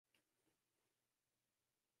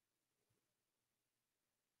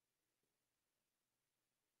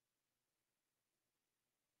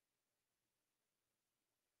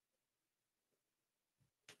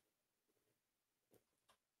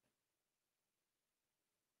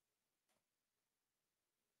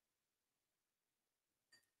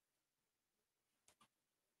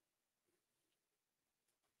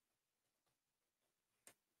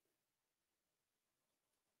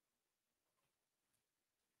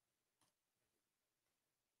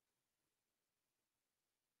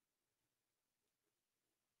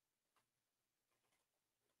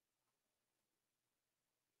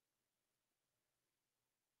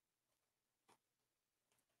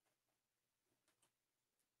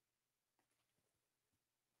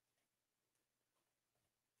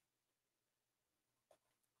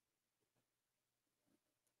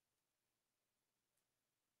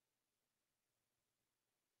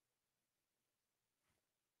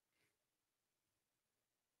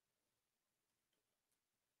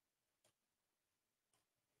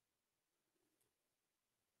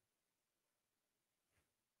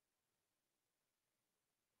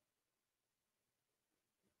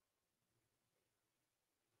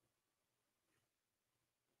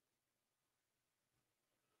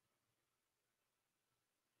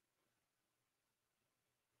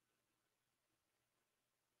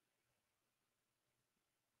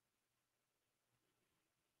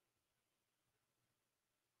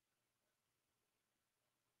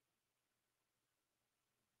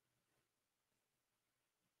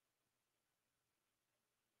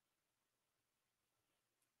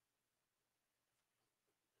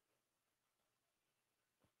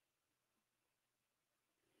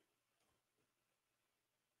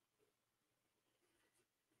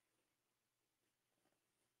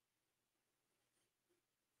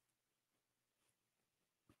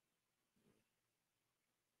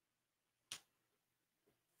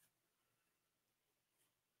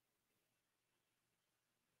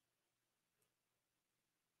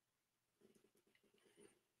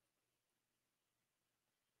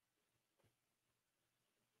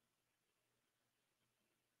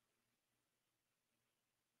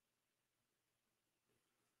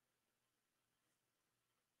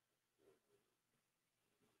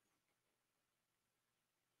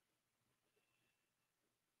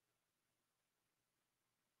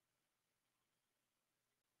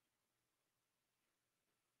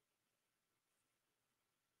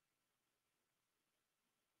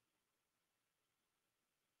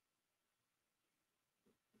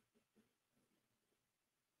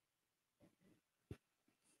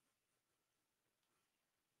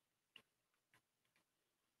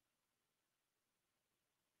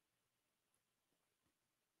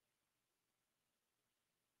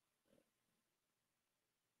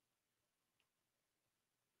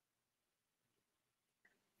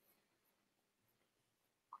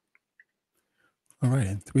All right,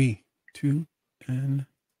 in 3, 2, and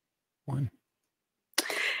 1.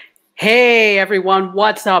 Hey everyone,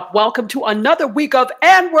 what's up? Welcome to another week of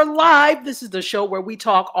And We're Live. This is the show where we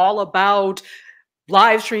talk all about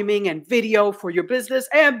live streaming and video for your business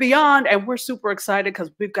and beyond. And we're super excited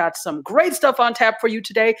because we've got some great stuff on tap for you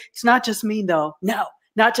today. It's not just me though. No,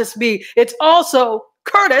 not just me. It's also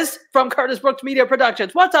Curtis from Curtis Brooks Media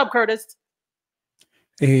Productions. What's up, Curtis?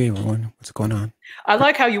 Hey everyone, what's going on? I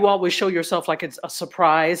like how you always show yourself like it's a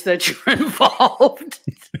surprise that you're involved.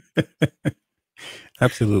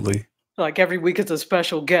 Absolutely. Like every week it's a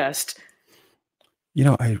special guest. You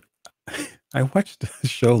know, I watched the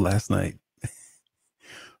show last night.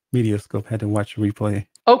 Mediascope had to watch a replay.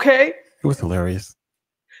 Okay. It was hilarious.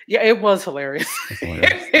 Yeah, it was hilarious. It was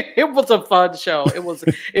hilarious. It was a fun show.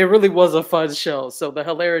 It really was a fun show. So the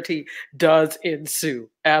hilarity does ensue.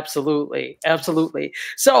 Absolutely. Absolutely.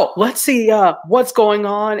 So let's see what's going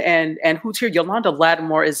on and who's here. Yolanda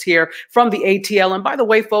Lattimore is here from the ATL. And by the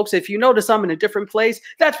way, folks, if you notice I'm in a different place,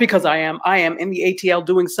 that's because I am in the ATL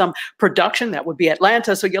doing some production. That would be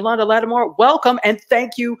Atlanta. So Yolanda Lattimore, welcome. And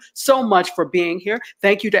thank you so much for being here.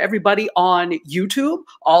 Thank you to everybody on YouTube,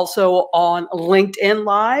 also on LinkedIn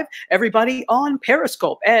Live, everybody on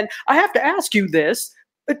Periscope. And I have to ask you this.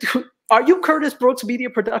 Are you Curtis Brooks Media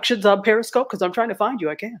Productions on Periscope? Because I'm trying to find you.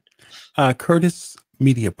 I can't. Curtis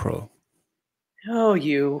Media Pro. Oh,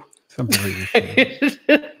 you. Because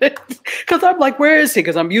I'm like, where is he?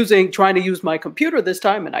 Because I'm trying to use my computer this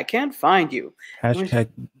time and I can't find you. Hashtag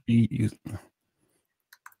BUC.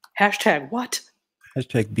 Hashtag what?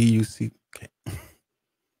 Hashtag BUC.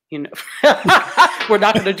 You know, we're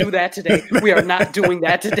not going to do that today. We are not doing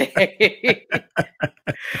that today.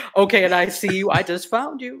 Okay, and I see you. I just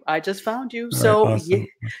found you. So, right, awesome.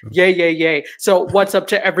 Yay. So what's up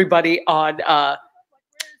to everybody on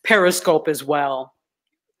Periscope as well?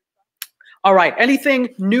 All right. Anything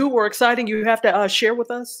new or exciting you have to share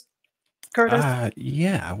with us, Curtis?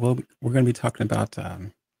 Yeah. Well, we're going to be talking about, what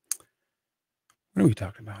are we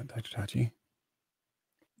talking about, Dr. Tachi?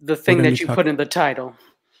 The thing that you put in the title.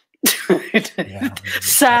 Yeah,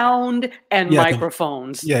 sound and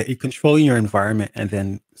microphones. Controlling your environment and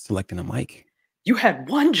then selecting a mic. You had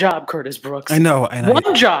one job, Curtis Brooks. I know.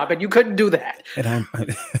 One job, and you couldn't do that. And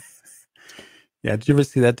yeah, did you ever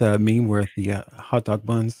see that meme where the hot dog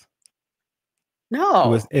buns?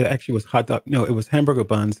 No. It actually was hot dog. No, it was hamburger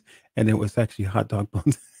buns, and it was actually hot dog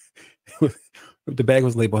buns. The bag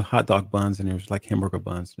was labeled hot dog buns, and it was like hamburger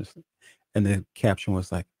buns. And the caption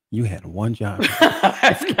was like, "You had one job."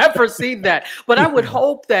 I've never seen that, but I would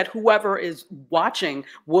hope that whoever is watching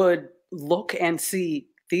would look and see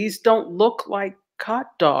these don't look like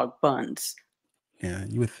hot dog buns. Yeah,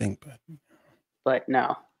 you would think, but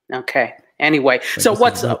no. Okay. Anyway, so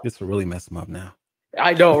what's up? This will really mess them up now.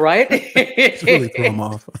 I know, right? Just really throw them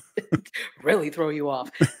off. Really throw you off.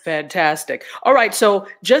 Fantastic. All right. So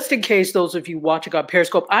just in case those of you watching on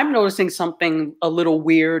Periscope, I'm noticing something a little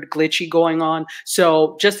weird, glitchy going on.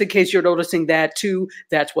 So just in case you're noticing that too,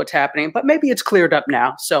 that's what's happening. But maybe it's cleared up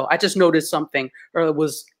now. So I just noticed something, or it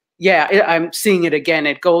was, I'm seeing it again.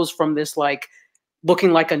 It goes from this like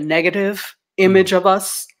looking like a negative image of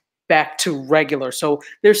us back to regular. So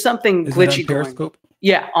there's something glitchy going on. Periscope?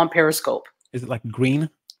 Yeah, on Periscope. Is it like green?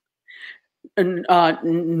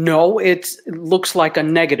 No, it looks like a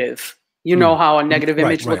negative. You know how a negative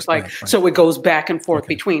image looks like. Right. So it goes back and forth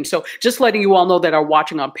between. So just letting you all know that are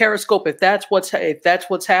watching on Periscope, if that's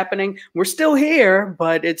what's happening, we're still here,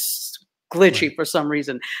 but it's glitchy for some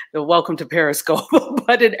reason. Welcome to Periscope.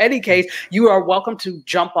 But in any case, you are welcome to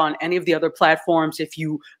jump on any of the other platforms if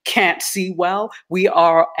you can't see well. We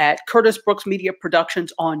are at Curtis Brooks Media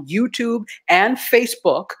Productions on YouTube and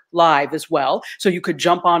Facebook Live as well. So you could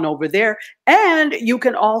jump on over there. And you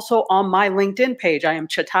can also on my LinkedIn page. I am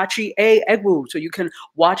Chatachi A. Egwu. So you can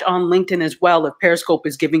watch on LinkedIn as well if Periscope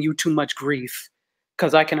is giving you too much grief.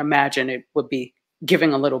 Because I can imagine it would be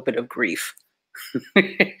giving a little bit of grief.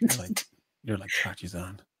 You're like Tachi's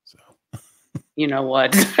on, so you know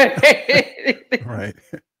what? Right.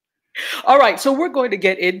 All right, so we're going to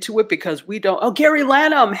get into it because we don't. Oh, Gary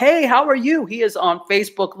Lanham, hey, how are you? He is on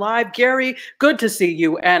Facebook Live. Gary, good to see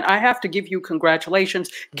you. And I have to give you congratulations.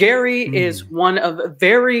 Gary is one of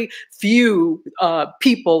very few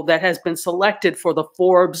people that has been selected for the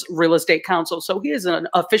Forbes Real Estate Council. So he is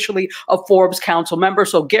officially a Forbes Council member.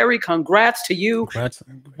 So Gary, congrats to you. Congrats.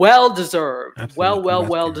 Well deserved. Absolutely.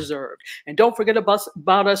 Well deserved. And don't forget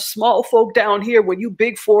about us small folk down here when you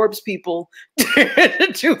big Forbes people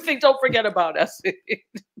do things. Don't forget about us.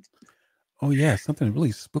 Oh yeah, something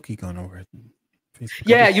really spooky going over at Facebook.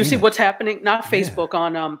 Yeah, you see what's happening, not Yeah. Facebook,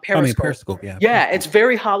 on Periscope. I mean, Periscope, yeah. Yeah, Periscope. it's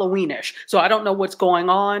very Halloweenish. So I don't know what's going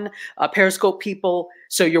on, Periscope people.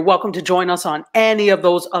 So you're welcome to join us on any of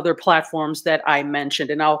those other platforms that I mentioned,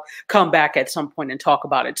 and I'll come back at some point and talk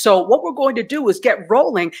about it. So what we're going to do is get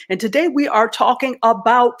rolling, and today we are talking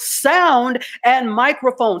about sound and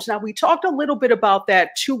microphones. Now, we talked a little bit about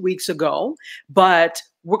that 2 weeks ago, but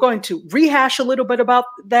we're going to rehash a little bit about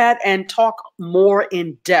that and talk more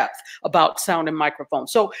in depth about sound and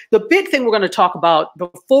microphones. So the big thing we're going to talk about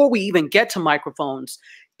before we even get to microphones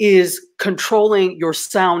is controlling your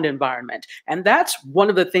sound environment. And that's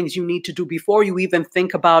one of the things you need to do before you even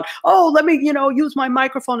think about, oh, let me, use my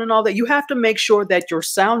microphone and all that. You have to make sure that your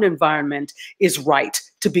sound environment is right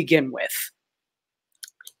to begin with.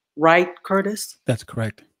 Right, Curtis? That's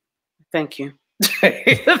correct. Thank you.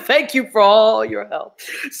 Thank you for all your help.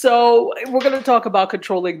 So we're going to talk about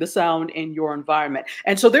controlling the sound in your environment.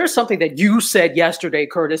 And so there's something that you said yesterday,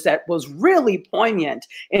 Curtis, that was really poignant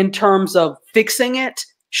in terms of fixing it.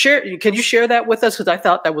 Can you share that with us? Because I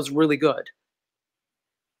thought that was really good.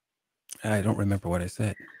 I don't remember what I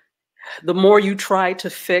said. The more you try to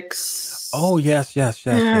fix. Oh, yes.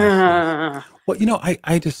 Well,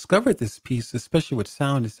 I discovered this piece, especially with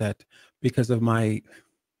sound, is that because of my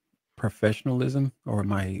professionalism or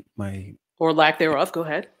my or lack thereof. Go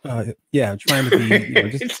ahead. Trying to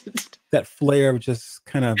be just that flair of just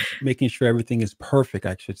kind of making sure everything is perfect,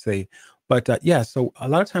 I should say. But so a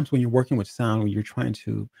lot of times when you're working with sound, when you're trying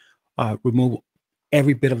to remove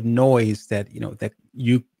every bit of noise that that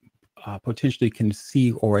you potentially can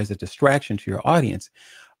see or as a distraction to your audience,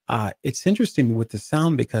 it's interesting with the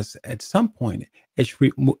sound because at some point,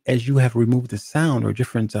 as you have removed the sound or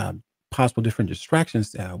different possible different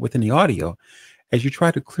distractions within the audio, as you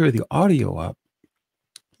try to clear the audio up,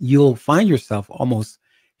 you'll find yourself almost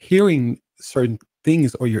hearing certain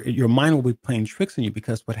things, or your mind will be playing tricks on you,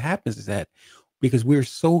 because what happens is that because we're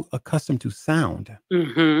so accustomed to sound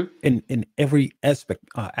in every aspect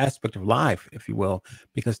of life, if you will,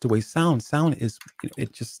 because the way sound is,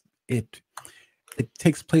 it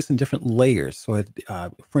takes place in different layers. So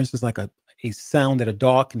for instance, like a sound that a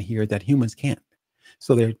dog can hear that humans can't.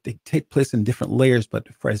 So they take place in different layers. But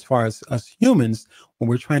as far as us humans, when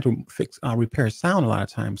we're trying to repair sound, a lot of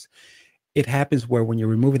times it happens where when you're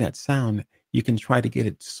removing that sound, you can try to get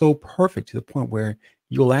it so perfect to the point where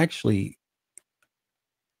you'll actually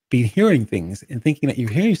be hearing things and thinking that you're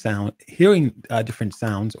hearing different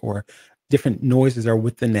sounds or different noises are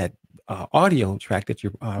within that audio track that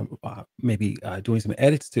you're maybe doing some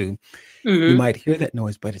edits to. You might hear that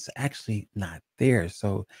noise, but it's actually not there.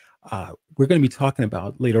 So we're going to be talking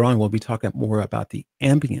about later on, we'll be talking more about the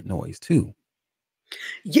ambient noise too.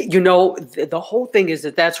 The whole thing is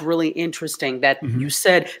that's really interesting that you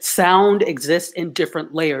said sound exists in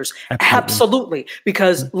different layers. Absolutely.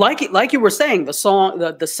 Because like you were saying, the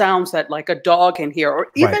sounds that like a dog can hear, or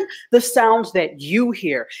even the sounds that you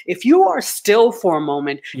hear, if you are still for a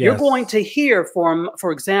moment, you're going to hear,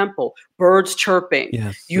 for example, birds chirping.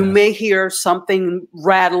 You may hear somebody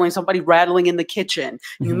rattling in the kitchen.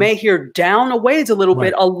 You may hear down a ways a little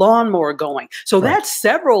bit, a lawnmower going. So that's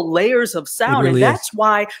several layers of sound. Really, and that's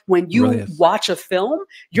why when you watch a film,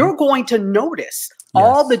 you're going to notice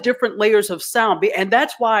all the different layers of sound. And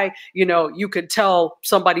that's why, you could tell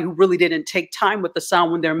somebody who really didn't take time with the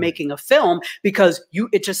sound when they're making a film, because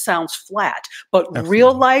it just sounds flat. But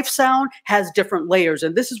real life sound has different layers.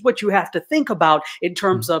 And this is what you have to think about in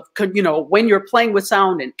terms of, when you're playing with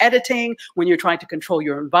sound and editing, when you're trying to control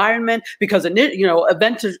your environment, because,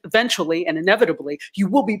 eventually and inevitably, you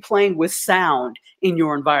will be playing with sound in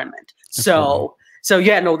your environment. So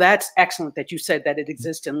that's excellent that you said that it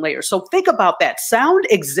exists in layers. So think about that. Sound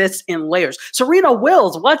exists in layers. Serena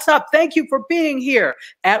Wills, what's up? Thank you for being here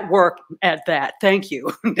at work at that. Thank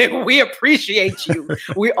you. We appreciate you.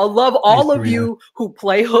 We love all of you who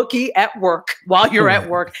play hooky at work while you're at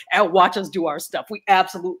work and watch us do our stuff. We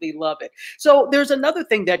absolutely love it. So there's another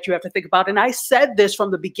thing that you have to think about. And I said this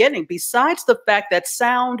from the beginning, besides the fact that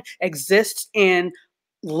sound exists in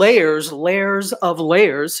layers of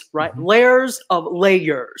layers, right? Layers of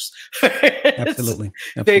layers. Absolutely.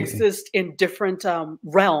 They exist in different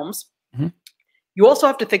realms. You also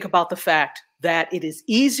have to think about the fact that it is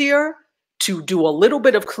easier to do a little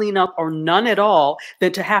bit of cleanup or none at all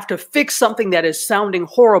than to have to fix something that is sounding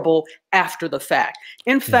horrible after the fact.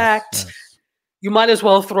 In fact, you might as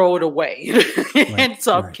well throw it away in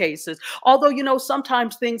some cases. Although,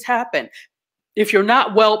 sometimes things happen. if you're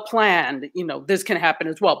not well planned, you know, this can happen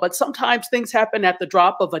as well. But sometimes things happen at the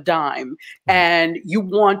drop of a dime, and you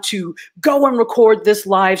want to go and record this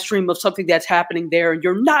live stream of something that's happening there, and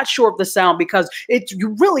you're not sure of the sound because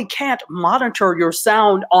you really can't monitor your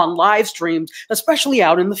sound on live streams, especially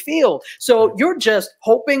out in the field. So you're just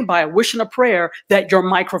hoping by a wish and a prayer that your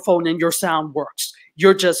microphone and your sound works.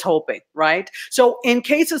 You're just hoping, right? So in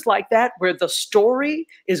cases like that, where the story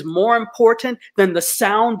is more important than the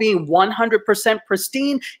sound being 100%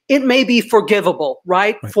 pristine, it may be forgivable,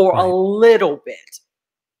 right? For a little bit.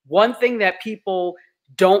 One thing that people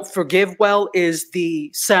don't forgive well is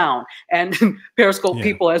the sound. And Periscope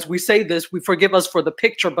people, as we say this, we forgive us for the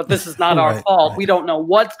picture, but this is not our fault. We don't know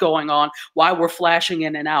what's going on, why we're flashing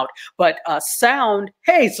in and out. But sound,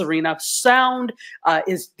 hey, Serena, sound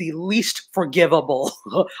is the least forgivable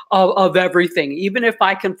of everything. Even if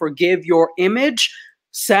I can forgive your image,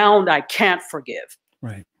 sound I can't forgive.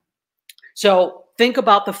 Right. So think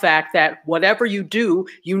about the fact that whatever you do,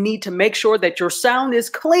 you need to make sure that your sound is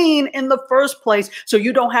clean in the first place, so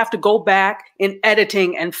you don't have to go back in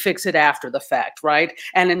editing and fix it after the fact, right?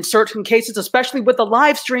 And in certain cases, especially with a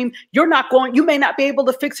live stream, you may not be able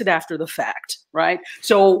to fix it after the fact, right?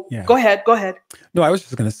 So go ahead. No, I was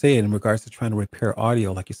just going to say, in regards to trying to repair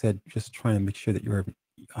audio, like you said, just trying to make sure that you're,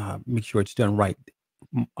 make sure it's done right.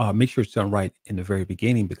 Make sure it's done right in the very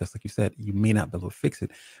beginning, because like you said, you may not be able to fix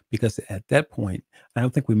it, because at that point, I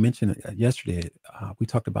don't think we mentioned it yesterday, we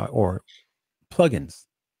talked about, or plugins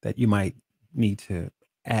that you might need to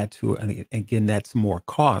add to it. And again, that's more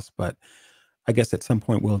cost, but I guess at some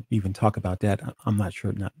point we'll even talk about that. I'm not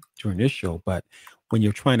sure, not during this show, but when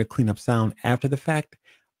you're trying to clean up sound after the fact,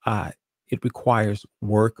 it requires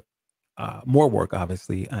work, more work,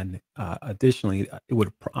 obviously, and additionally, it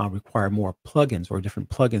would require more plugins, or different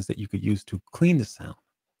plugins that you could use to clean the sound.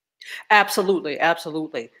 Absolutely,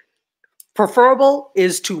 absolutely. Preferable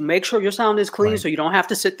is to make sure your sound is clean, so you don't have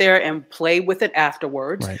to sit there and play with it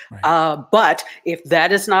afterwards. But if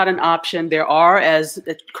that is not an option, there are, as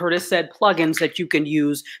Curtis said, plugins that you can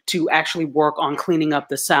use to actually work on cleaning up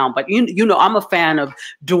the sound. But you know, I'm a fan of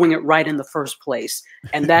doing it right in the first place,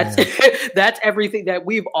 and that's that's everything that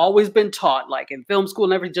we've always been taught, like in film school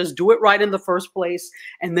and everything. Just do it right in the first place,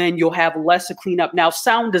 and then you'll have less to clean up. Now,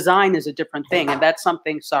 sound design is a different thing, and that's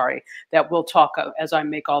something, that we'll talk as I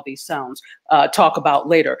make all these sounds. Talk about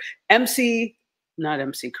later. Not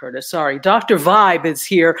MC Curtis, sorry. Dr. Vibe is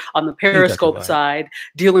here on the Periscope side,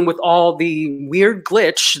 dealing with all the weird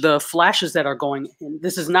glitch, the flashes that are going in.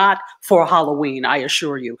 This is not for Halloween, I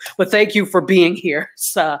assure you. But thank you for being here,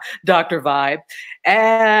 Dr. Vibe.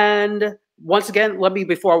 And once again,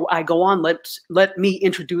 before I go on, let me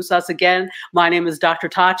introduce us again. My name is Dr.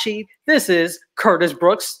 Tachi. This is Curtis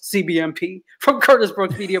Brooks, CBMP, from Curtis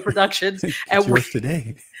Brooks Media Productions. And yours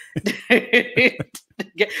today.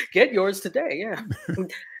 Get yours today,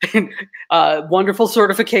 wonderful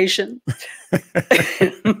certification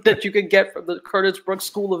that you can get from the Curtis Brooks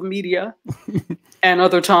School of Media and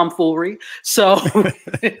other tomfoolery. So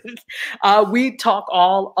we talk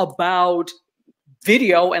all about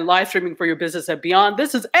video and live streaming for your business and beyond.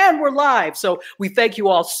 And we're live. So we thank you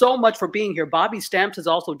all so much for being here. Bobby Stamps has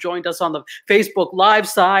also joined us on the Facebook Live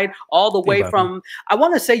side, all the way from, I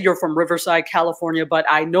want to say you're from Riverside, California, but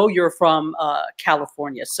I know you're from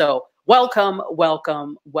California. So welcome,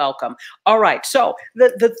 welcome, welcome. All right. So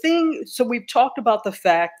so we've talked about the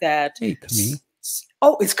fact that, hey, Camille.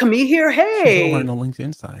 Oh, is Camille here? Hey. She's over on the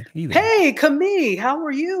LinkedIn side. Hey, Camille, how are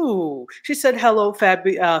you? She said, hello,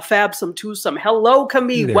 Fabsome Twosome. Hello,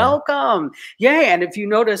 Camille, welcome. Yeah, and if you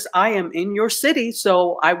notice, I am in your city,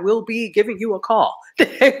 so I will be giving you a call.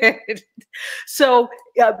 So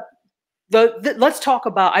let's talk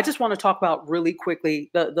about, I just want to talk about really quickly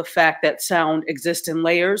the fact that sound exists in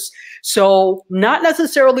layers. So not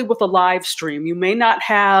necessarily with a live stream, you may not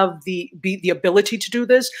have the ability to do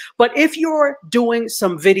this, but if you're doing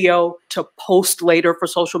some video to post later for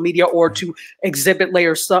social media or to exhibit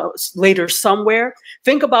later somewhere,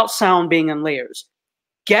 think about sound being in layers.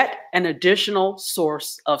 Get an additional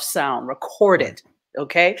source of sound, record it.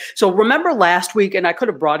 Okay, so remember last week, and I could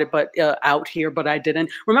have brought it out here, but I didn't.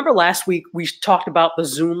 Remember last week we talked about the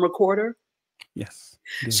Zoom recorder? Yes.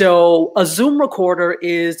 So a Zoom recorder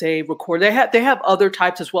is a recorder. They have other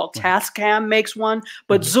types as well. Tascam makes one,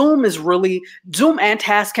 but Zoom and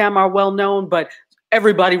Tascam are well known, but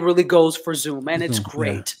everybody really goes for Zoom, and it's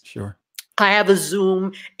great. Yeah, sure. I have a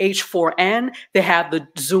Zoom H4n. They have the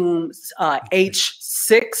Zoom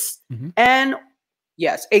H6n.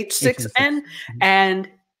 Yes, H6n and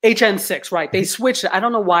HN6, right? They switched it. I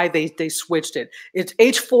don't know why they switched it. It's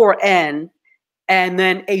H4n and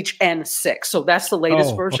then HN6. So that's the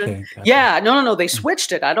latest version. Okay, gotcha. Yeah, no, they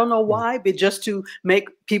switched it. I don't know why, but just to make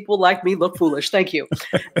people like me look foolish. Thank you.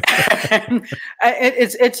 And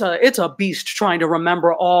it's a beast trying to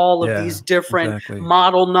remember all of these different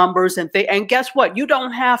model numbers and things. And guess what? You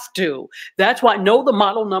don't have to. That's why know the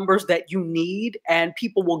model numbers that you need, and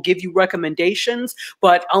people will give you recommendations.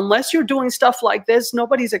 But unless you're doing stuff like this,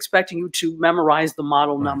 nobody's expecting you to memorize the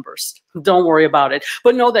model numbers. Don't worry about it.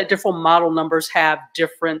 But know that different model numbers have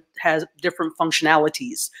different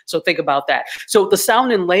functionalities. So think about that. So the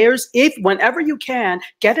sound in layers, whenever you can,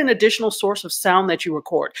 get an additional source of sound that you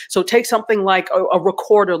record. So take something like a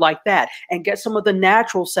recorder like that and get some of the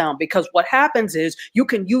natural sound, because what happens is you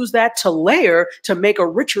can use that to layer to make a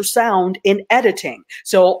richer sound in editing.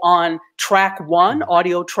 So on track one,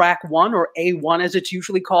 audio track one, or A1 as it's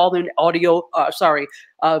usually called in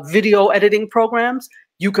video editing programs,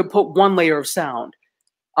 you could put one layer of sound.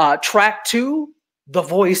 Track two, the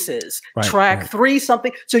voices. Track three,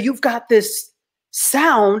 something. So you've got this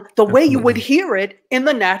sound the way you would hear it in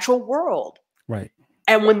the natural world. Right.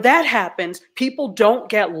 And when that happens, people don't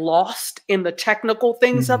get lost in the technical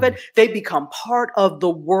things of it. They become part of the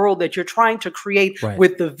world that you're trying to create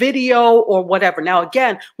with the video or whatever. Now,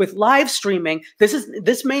 again, with live streaming,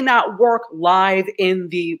 this may not work live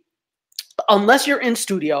unless you're in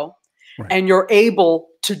studio and you're able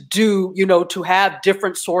to do, to have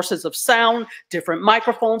different sources of sound, different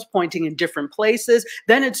microphones pointing in different places,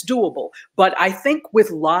 then it's doable. But I think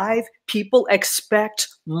with live, people expect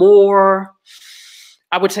more,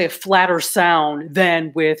 I would say, a flatter sound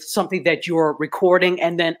than with something that you're recording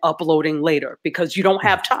and then uploading later, because you don't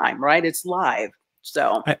have time, right? It's live.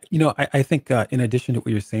 So, I think in addition to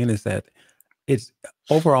what you're saying is that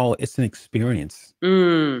overall, it's an experience.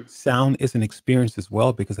 Sound is an experience as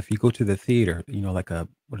well, because if you go to the theater,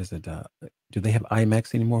 what is it? Do they have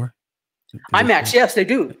IMAX anymore? IMAX, yes, they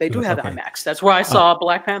do. They do have IMAX. That's where I saw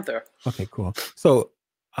Black Panther. Okay, cool. So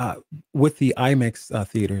with the IMAX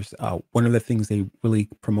theaters, one of the things they really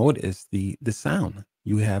promote is the sound.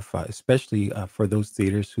 You have, especially for those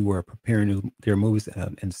theaters who are preparing their movies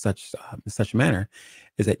in such manner,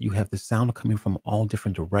 is that you have the sound coming from all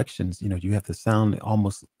different directions. You have the sound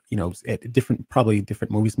almost, at probably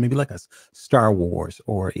different movies, maybe like a Star Wars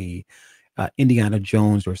or a Indiana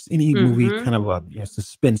Jones or any movie, kind of a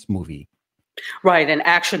suspense movie. Right, and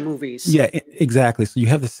action movies. Yeah, exactly. So you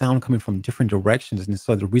have the sound coming from different directions, and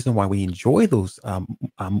so the reason why we enjoy those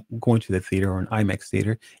going to the theater or an IMAX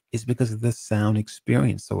theater is because of the sound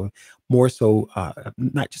experience. So more so,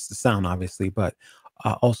 not just the sound, obviously, but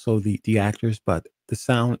also the actors, but the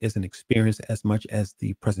sound is an experience as much as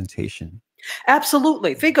the presentation.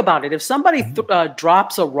 Absolutely. Think about it. If somebody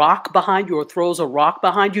drops a rock behind you or throws a rock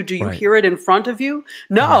behind you, do you hear it in front of you?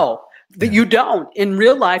 No. That you don't. In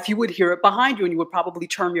real life, you would hear it behind you and you would probably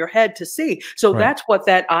turn your head to see. So that's what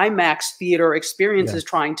that IMAX theater experience is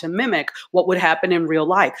trying to mimic, what would happen in real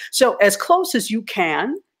life. So as close as you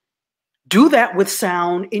can, do that with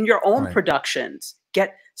sound in your own productions.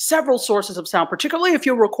 Get several sources of sound, particularly if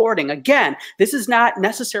you're recording. Again, this is not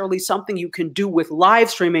necessarily something you can do with live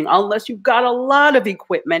streaming unless you've got a lot of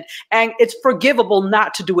equipment, and it's forgivable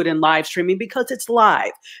not to do it in live streaming because it's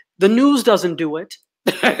live. The news doesn't do it.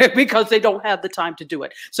 Because they don't have the time to do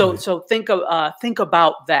it. So think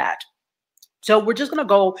about that. So we're just going to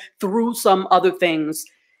go through some other things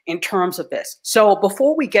in terms of this. So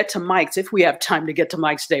before we get to mics, if we have time to get to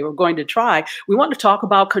mics today, we're going to try. We want to talk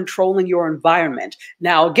about controlling your environment.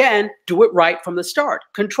 Now, again, do it right from the start.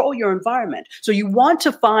 Control your environment. So you want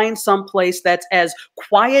to find some place that's as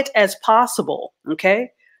quiet as possible. Okay.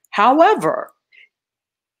 However,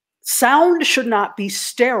 sound should not be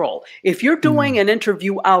sterile. If you're doing an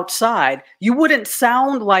interview outside, you wouldn't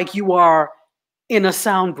sound like you are in a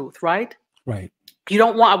sound booth, right? Right. You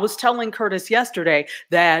don't want, I was telling Curtis yesterday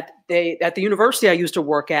that at the university I used to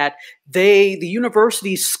work at, the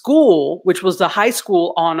university school, which was the high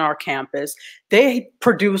school on our campus, they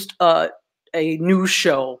produced a news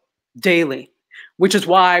show daily. Which is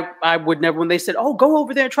why I would never, when they said, oh, go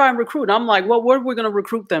over there and try and recruit. I'm like, well, what are we going to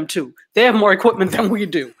recruit them to? They have more equipment than we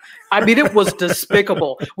do. I mean, it was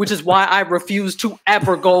despicable, which is why I refused to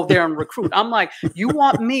ever go there and recruit. I'm like, you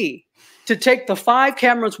want me to take the 5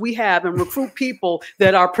 cameras we have and recruit people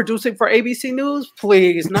that are producing for ABC News?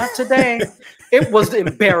 Please, not today. It was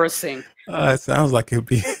embarrassing. It sounds like it'd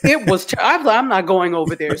be. It was. I'm not going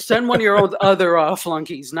over there. Send one of your other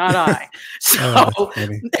flunkies, not I. So,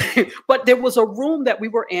 but there was a room that we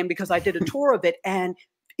were in because I did a tour of it, and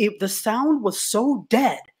the sound was so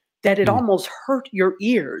dead that it almost hurt your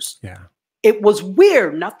ears. Yeah. it was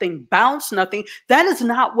weird. Nothing bounced, nothing. That is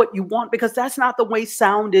not what you want, because that's not the way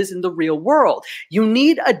sound is in the real world. You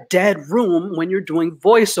need a dead room when you're doing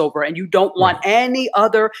voiceover, and you don't want any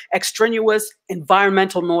other extraneous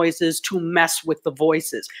environmental noises to mess with the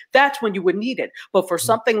voices. That's when you would need it. But for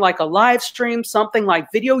something like a live stream, something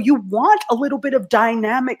like video, you want a little bit of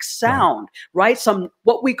dynamic sound, right? Some,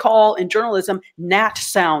 what we call in journalism, nat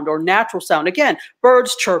sound or natural sound. Again,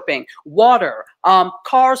 birds chirping, water,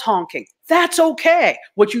 cars honking. That's okay.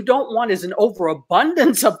 What you don't want is an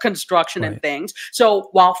overabundance of construction and things. So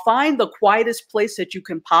while find the quietest place that you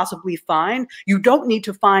can possibly find, you don't need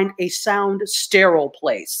to find a sound sterile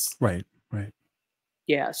place. Right.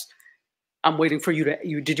 Yes. I'm waiting for you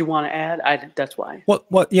to, did you want to add? That's why.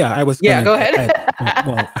 Well, yeah, I was. Yeah, go ahead.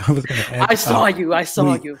 Well, I was going to add. I saw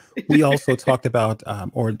you. We also talked about,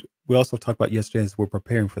 yesterday as we're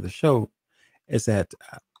preparing for the show, is that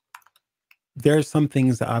there are some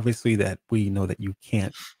things obviously that we know that you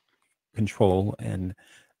can't control, and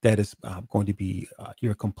that is going to be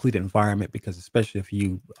your complete environment, because especially if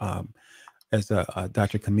you, as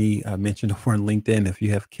Dr. Camille mentioned over on LinkedIn, if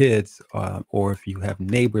you have kids or if you have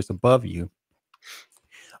neighbors above you,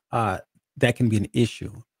 that can be an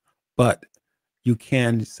issue. But you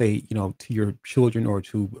can say, to your children or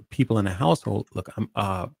to people in the household, look,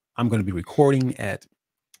 I'm going to be recording at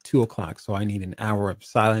 2 o'clock, so I need an hour of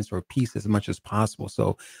silence or peace as much as possible.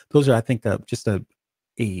 So those are, I think, just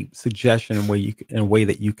a suggestion in a way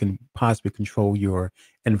that you can possibly control your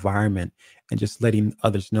environment, and just letting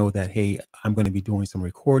others know that, hey, I'm going to be doing some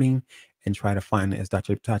recording, and try to find, as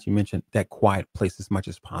Dr. Tachi mentioned, that quiet place as much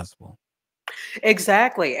as possible.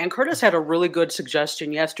 Exactly. And Curtis had a really good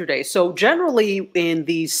suggestion yesterday. So generally in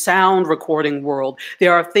the sound recording world,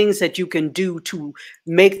 there are things that you can do to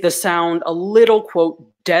make the sound a little, quote,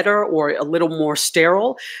 deader or a little more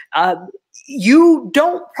sterile. You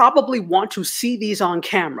don't probably want to see these on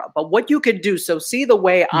camera, but what you could do, so see the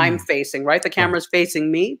way I'm facing, right? The camera's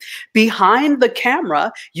facing me. Behind the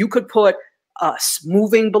camera, you could put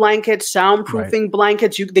moving blankets, soundproofing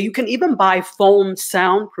blankets. You can even buy foam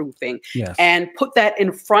soundproofing and put that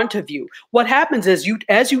in front of you. What happens is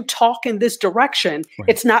as you talk in this direction,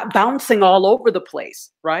 it's not bouncing all over the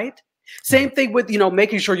place, right? Same thing with,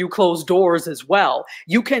 making sure you close doors as well.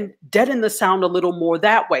 You can deaden the sound a little more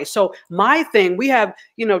that way. So my thing, we have,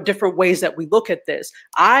 different ways that we look at this.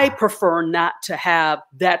 I prefer not to have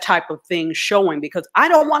that type of thing showing, because I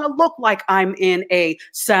don't want to look like I'm in a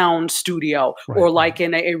sound studio or like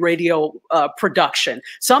in a radio production.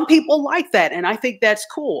 Some people like that, and I think that's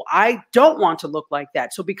cool. I don't want to look like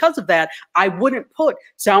that. So because of that, I wouldn't put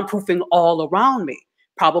soundproofing all around me.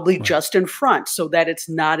 Probably just in front, so that it's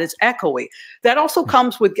not as echoey. That also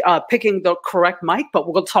comes with picking the correct mic, but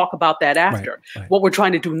we're going to talk about that after. What we're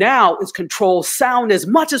trying to do now is control sound as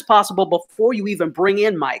much as possible before you even bring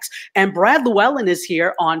in mics. And Brad Llewellyn is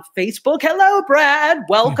here on Facebook. Hello, Brad.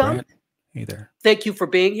 Welcome. Hey, Brad. Hey there. Thank you for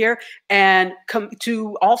being here. And come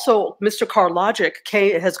to also Mr. CardLogic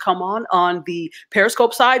has come on the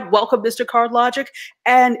Periscope side. Welcome, Mr. CardLogic.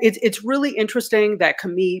 And it's really interesting that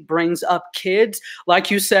Camille brings up kids. Like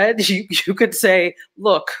you said, you could say,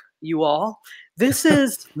 look, you all, this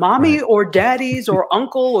is mommy or daddy's or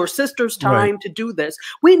uncle or sister's time to do this.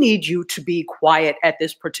 We need you to be quiet at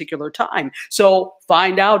this particular time. So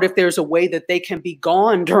find out if there's a way that they can be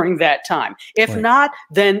gone during that time. If not,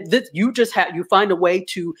 then you find a way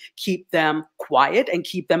to keep them quiet and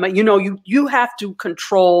keep them, you have to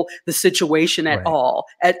control the situation at all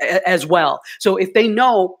as well. So if they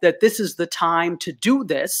know that this is the time to do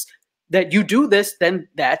this, that you do this, then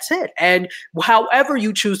that's it. And however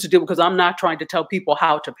you choose to do it, because I'm not trying to tell people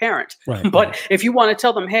how to parent, but if you want to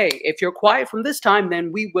tell them, hey, if you're quiet from this time,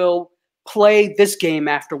 then we will play this game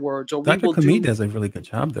afterwards, or Dr. Camille does a really good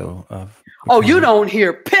job, though. You don't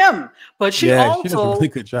hear Pim, but she also she does a really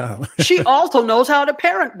good job. She also knows how to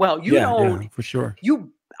parent well. For sure.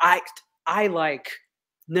 I like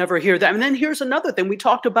never hear that. And then here's another thing we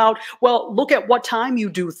talked about. Well, look at what time you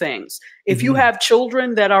do things. If you have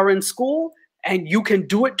children that are in school and you can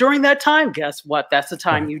do it during that time, guess what? That's the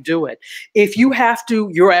time you do it. If you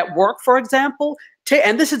you're at work, for example,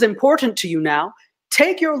 and this is important to you now,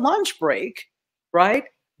 take your lunch break, right?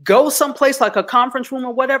 Go someplace like a conference room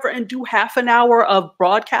or whatever and do half an hour of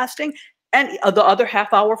broadcasting, and the other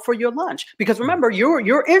half hour for your lunch. Because remember,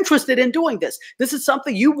 you're interested in doing this. This is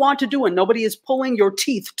something you want to do, and nobody is pulling your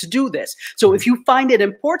teeth to do this. So if you find it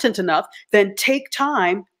important enough, then take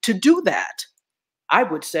time to do that, I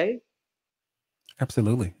would say.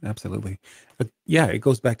 Absolutely. But yeah, it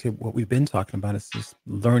goes back to what we've been talking about. It's just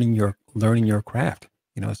learning your craft.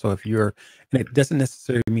 You know, so if you're, and it doesn't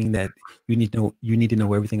necessarily mean that you need to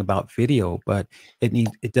know everything about video, but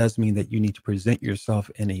it does mean that you need to present yourself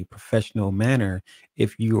in a professional manner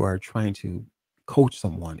if you are trying to coach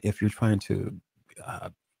someone, if you're trying to, uh,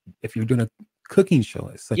 if you're doing a cooking show,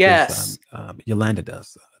 such as Yes. Yolanda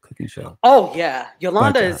does, a cooking show. Oh yeah,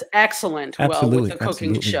 Yolanda But is excellent. Well, with absolutely, the cooking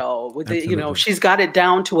absolutely, show, with the, absolutely, she's got it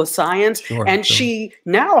down to a science, sure, and sure. she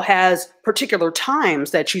now has particular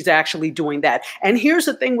times that she's actually doing that. And here's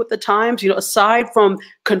the thing with the times, aside from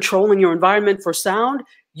controlling your environment for sound,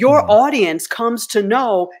 your Mhm. audience comes to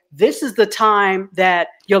know this is the time that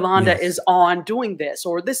Yolanda is Yes. on doing this,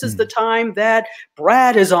 or this is the Mm. time that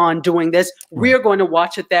Brad is on doing this. Right. We're going to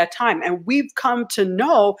watch at that time. And we've come to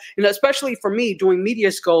know, especially for me doing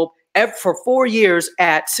Mediascope for 4 years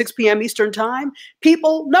at 6 p.m. Eastern time,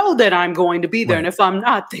 people know that I'm going to be there. And Right. if I'm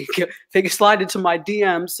not, they slide into my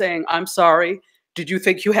DM saying, I'm sorry. Did you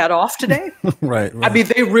think you had off today? Right. I mean,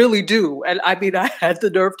 Right. they really do. And I mean, I had the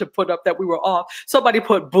nerve to put up that we were off. Somebody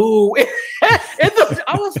put boo.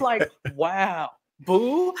 I was like, wow,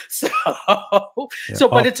 boo. So, Yeah.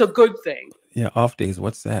 but it's a good thing. Yeah. Off days.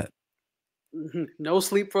 What's that? No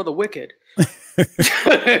sleep for the wicked.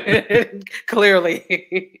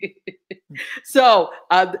 Clearly. So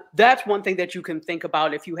that's one thing that you can think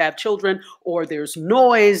about if you have children or there's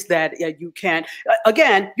noise that you can't.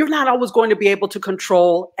 Again, you're not always going to be able to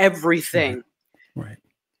control everything. Right. Right.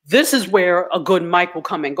 This is where a good mic will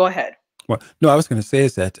come in. Go ahead. Well, no, I was going to say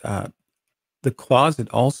is that the closet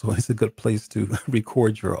also is a good place to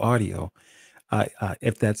record your audio.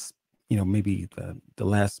 If that's, maybe the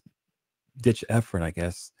last ditch effort, I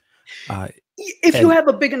guess. If you have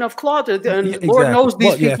a big enough closet, then Yeah, Lord exactly. knows these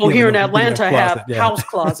Well, yeah, if people you here have in a big enough Atlanta have closet, yeah. house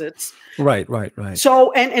closets. Right. Right. Right.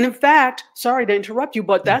 So, and in fact, sorry to interrupt you,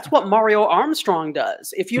 but that's what Mario Armstrong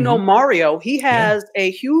does. If you know Mhm. Mario, he Yeah. has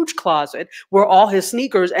a huge closet where all his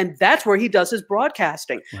sneakers, and that's where he does his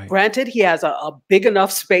broadcasting. Right. Granted, he has a big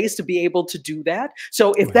enough space to be able to do that.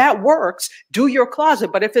 So if Right. that works, do your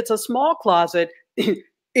closet. But if it's a small closet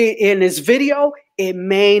in his video, it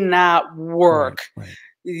may not work. Right. Right.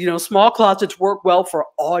 Small closets work well for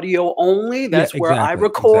audio only. Yeah. That's where I Exactly.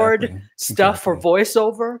 record Exactly. stuff for Exactly.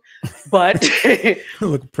 voiceover. But You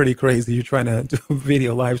look pretty crazy. You're trying to do a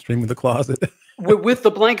video live stream in the closet. with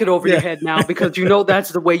the blanket over your Yeah. head now, because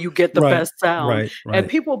that's the way you get the Right. best sound. Right. And Right.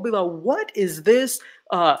 people will be like, what is this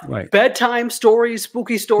Right. bedtime stories,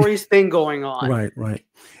 spooky stories thing going on? Right. Right.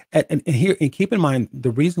 And here, and keep in mind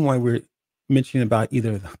the reason why we're mentioning about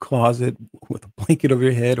either the closet with a blanket over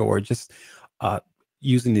your head or just uh,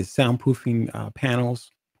 using the soundproofing panels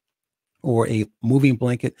or a moving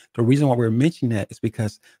blanket. The reason why we're mentioning that is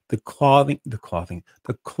because the cloth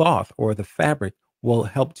or the fabric will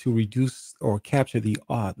help to reduce or capture the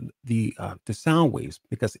sound waves.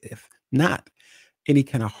 Because if not, any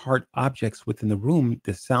kind of hard objects within the room,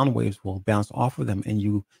 the sound waves will bounce off of them, and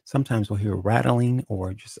you sometimes will hear rattling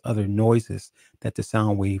or just other noises that the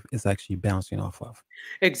sound wave is actually bouncing off of.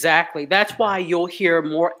 Exactly. That's why you'll hear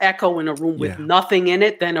more echo in a room with Yeah. nothing in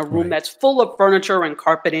it than a room Right. that's full of furniture and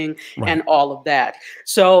carpeting and Right. all of that.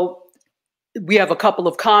 So we have a couple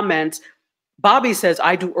of comments. Bobby says,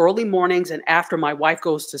 I do early mornings and after my wife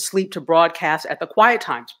goes to sleep to broadcast at the quiet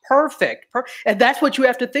times. Perfect. And that's what you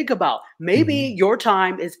have to think about. Maybe Mhm. your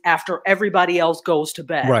time is after everybody else goes to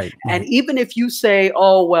bed. Right. And Right. even if you say,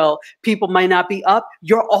 oh, well, people might not be up,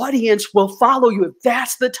 your audience will follow you. If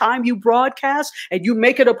that's the time you broadcast and you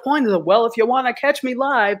make it a point of, well, if you want to catch me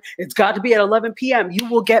live, it's got to be at 11 p.m. You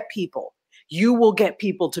will get people. You will get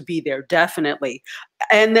people to be there, definitely.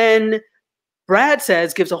 And then Brad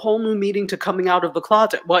says gives a whole new meaning to coming out of the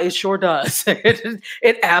closet. Well, it sure does.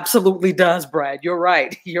 It absolutely does, Brad. You're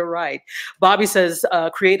right. You're right. Bobby says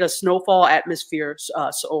create a snowfall atmosphere,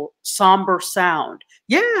 so somber sound.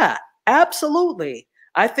 Yeah, absolutely.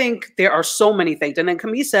 I think there are so many things. And then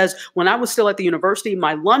Camille says, when I was still at the university,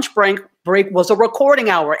 my lunch break was a recording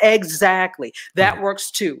hour. Exactly. That Right.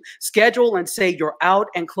 works too. Schedule and say you're out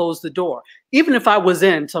and close the door. Even if I was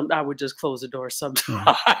in, I would just close the door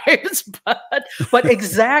sometimes. But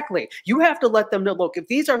exactly. You have to let them know, look, if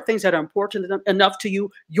these are things that are important enough to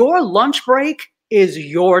you, your lunch break is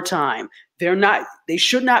your time. They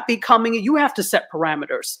should not be coming in. You have to set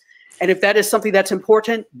parameters. And if that is something that's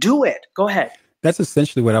important, do it. Go ahead. That's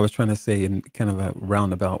essentially what I was trying to say in kind of a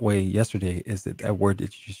roundabout way yesterday. Is that word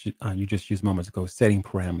that you just used moments ago, setting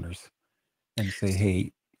parameters, and say,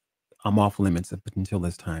 "Hey, I'm off limits up until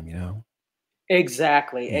this time."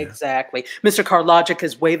 Exactly, Yeah. exactly. Mr. Carlogic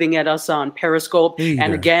is waving at us on Periscope. Hey And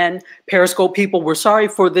there. again, Periscope people, we're sorry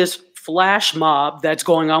for this flash mob that's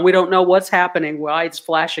going on. We don't know what's happening, why it's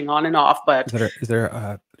flashing on and off, but Is there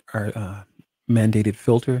our mandated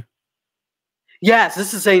filter. Yes,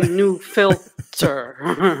 this is a new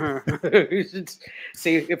filter.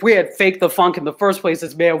 See, if we had faked the funk in the first place,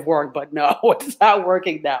 this may have worked, but no, it's not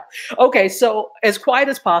working now. Okay, so as quiet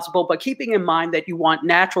as possible, but keeping in mind that you want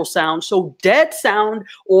natural sound. So dead sound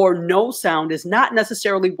or no sound is not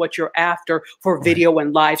necessarily what you're after for video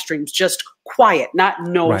and live streams. Just quiet, not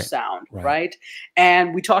no sound, right?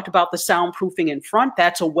 And we talked about the soundproofing in front.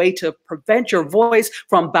 That's a way to prevent your voice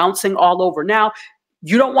from bouncing all over. Now,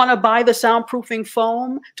 you don't want to buy the soundproofing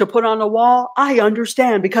foam to put on the wall. I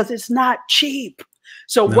understand, because it's not cheap.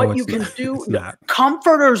 So what you can do,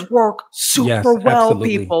 comforters work super well,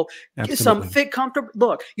 people. Get some thick comfort.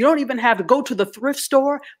 Look, you don't even have to go to the thrift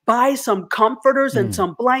store, buy some comforters and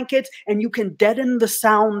some blankets, and you can deaden the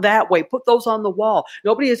sound that way. Put those on the wall.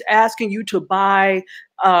 Nobody is asking you to buy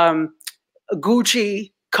a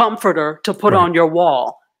Gucci comforter to put on your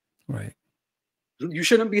wall. Right. You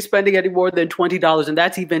shouldn't be spending any more than $20, and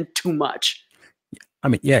that's even too much. I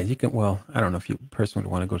mean, yeah, you can. Well, I don't know if you personally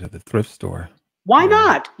want to go to the thrift store. Why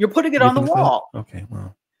not? You're putting it on the wall. So? Okay,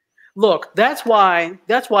 well. Look, that's why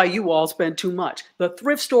you all spend too much. The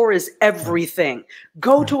thrift store is everything.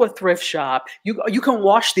 Go to a thrift shop. You can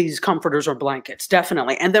wash these comforters or blankets,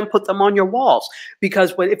 definitely, and then put them on your walls.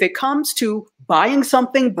 Because if it comes to buying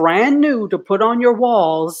something brand new to put on your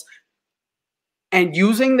walls, and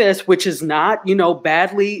using this, which is not,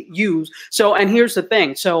 badly used. So, and here's the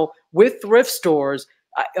thing. So with thrift stores,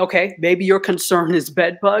 okay, maybe your concern is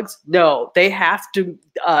bed bugs. No, they have to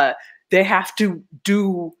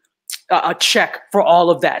do a check for all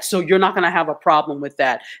of that. So you're not going to have a problem with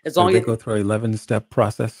that. As long as they go through an 11-step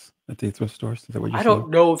process at the thrift stores. Is that what you're saying? I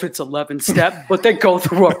don't know if it's 11-step, but they go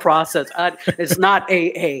through a process. It's not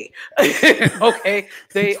AA. Okay,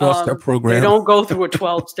 they 12-step program. They don't go through a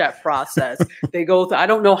 12-step process. They go through, I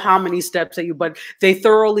don't know how many steps but they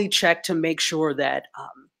thoroughly check to make sure that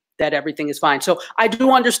that everything is fine. So I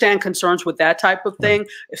do understand concerns with that type of thing.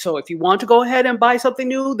 So if you want to go ahead and buy something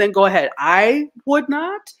new, then go ahead. I would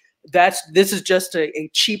not. This is just a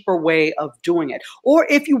cheaper way of doing it. Or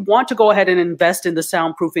if you want to go ahead and invest in the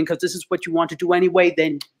soundproofing because this is what you want to do anyway,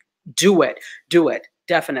 then do it. Do it.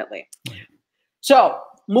 Definitely. So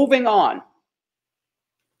moving on.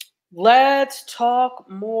 Let's talk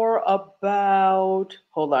more about,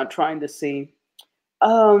 hold on, trying to see.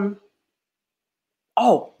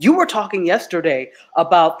 Oh, you were talking yesterday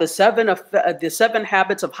about the seven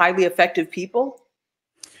habits of highly effective people.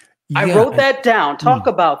 Yeah, I wrote that down. Talk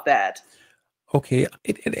about that. Okay.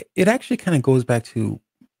 It actually kind of goes back to,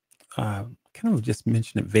 kind of just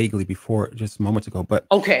mentioned it vaguely before, just moments ago. But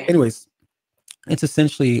okay. Anyways, it's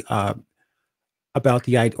essentially about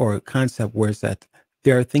the idea or concept where it's that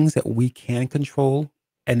there are things that we can control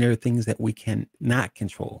and there are things that we can not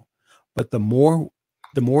control. But the more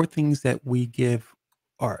things that we give,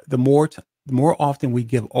 or the more often we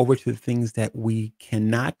give over to the things that we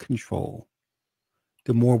cannot control,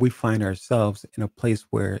 the more we find ourselves in a place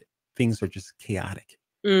where things are just chaotic.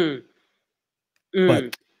 But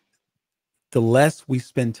the less we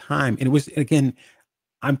spend time, and it was, again,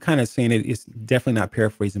 I'm kind of saying it's definitely not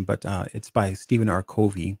paraphrasing, but it's by Stephen R.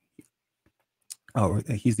 Covey. Oh,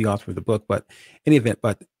 he's the author of the book, but in any event,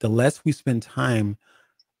 but the less we spend time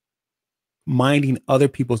minding other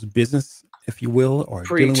people's business, if you will, or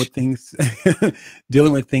dealing with things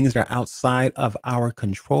that are outside of our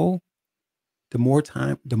control, the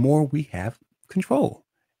more we have control.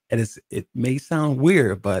 And it may sound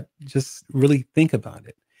weird, but just really think about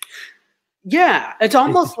it. Yeah, it's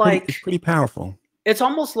almost like it's pretty powerful. It's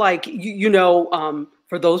almost like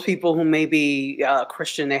for those people who may be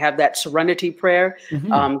Christian, they have that serenity prayer.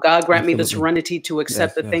 God grant me the serenity to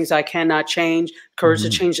accept the things I cannot change, courage to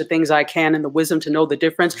change the things I can, and the wisdom to know the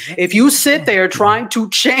difference. If you sit there trying to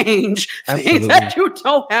change things that you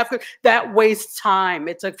don't have, that wastes time.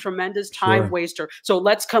 It's a tremendous time waster. So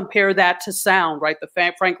let's compare that to sound, right?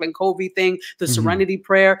 The Franklin Covey thing, the serenity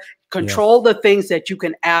prayer. Control the things that you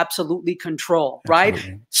can absolutely control,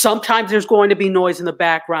 right? Sometimes there's going to be noise in the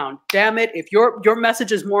background. Damn it, if your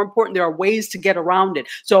message is more important, there are ways to get around it.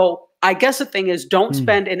 So I guess the thing is, don't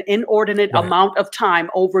spend an inordinate amount of time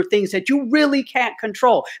over things that you really can't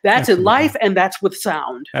control. That's in life, and that's with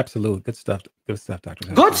sound. Absolutely. Good stuff. Good stuff,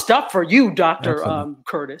 Dr. Good stuff for you, Dr.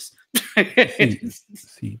 Curtis. You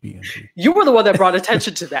were the one that brought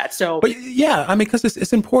attention to that. So, but yeah, I mean, because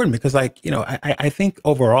it's important, because I think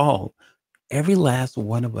overall, every last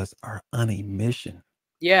one of us are on a mission.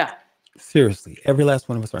 Yeah. Seriously, every last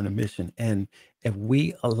one of us are on a mission. And if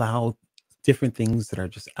we allow different things that are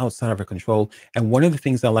just outside of our control, and one of the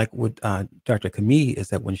things I like with Dr. Camille is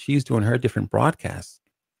that when she's doing her different broadcasts,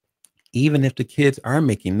 even if the kids are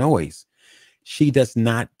making noise, she does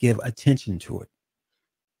not give attention to it.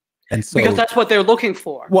 And so, because that's what they're looking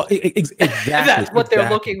for. Well, exactly. That's what they're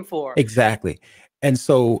looking for. Exactly. And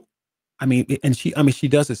so, I mean, she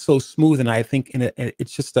does it so smooth. And I think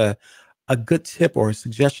it's just a good tip or a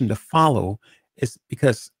suggestion to follow, is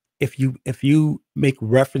because if you make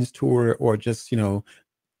reference to her, or just,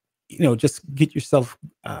 just get yourself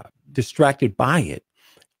distracted by it,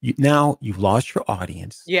 now you've lost your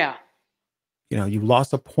audience. Yeah. You've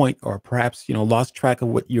lost a point, or perhaps, lost track of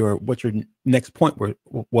what your next point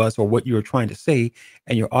was, or what you were trying to say.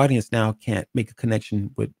 And your audience now can't make a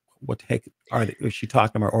connection with what the heck is she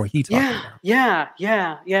talking about, or he talking about.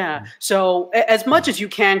 Yeah. So as much as you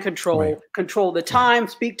can control the time,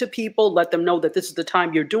 speak to people, let them know that this is the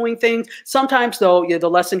time you're doing things. Sometimes, though, the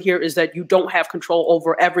lesson here is that you don't have control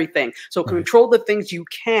over everything. So control the things you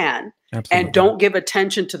can. Absolutely. And don't give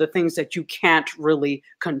attention to the things that you can't really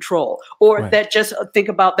control, or that just think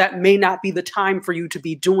about that may not be the time for you to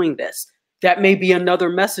be doing this. That may be another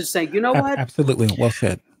message saying, you know what? Absolutely. Well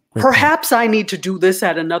said. Perhaps I need to do this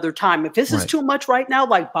at another time. If this is too much right now,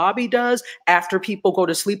 like Bobby does after people go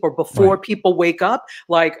to sleep or before people wake up,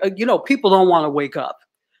 like, people don't want to wake up.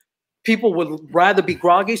 People would rather be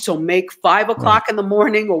groggy. So make 5 o'clock in the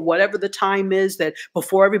morning, or whatever the time is, that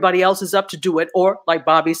before everybody else is up to do it. Or like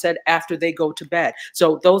Bobby said, after they go to bed.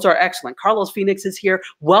 So those are excellent. Carlos Phoenix is here.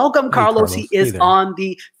 Welcome, Carlos. He is on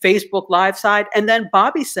the Facebook Live side. And then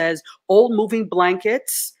Bobby says, old moving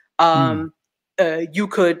blankets. You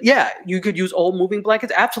could use old moving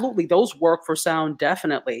blankets. Absolutely. Those work for sound.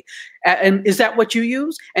 Definitely. And is that what you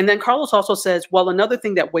use? And then Carlos also says, well, another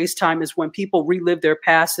thing that wastes time is when people relive their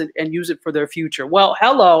past and use it for their future. Well,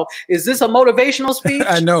 hello. Is this a motivational speech?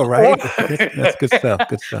 I know, right? That's good stuff.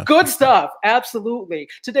 Good stuff. Good stuff. Absolutely.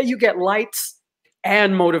 Today you get lights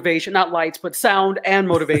and motivation, not lights, but sound and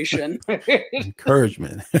motivation.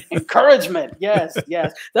 Encouragement. Encouragement. Yes.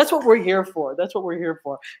 That's what we're here for.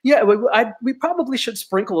 Yeah, we probably should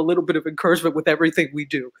sprinkle a little bit of encouragement with everything we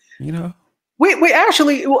do. We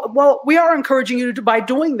actually, we are encouraging you by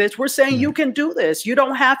doing this. We're saying you can do this. You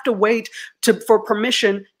don't have to wait for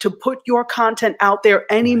permission to put your content out there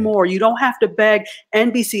anymore. You don't have to beg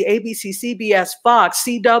NBC, ABC, CBS, Fox,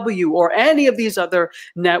 CW, or any of these other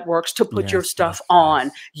networks to put your stuff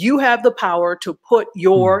on. You have the power to put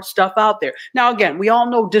your stuff out there. Now, again, we all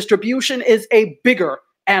know distribution is a bigger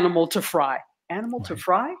animal to fry. Animal to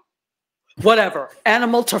fry? Whatever.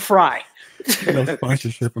 Animal to fry. No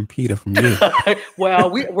sponsorship from PETA from you. Well,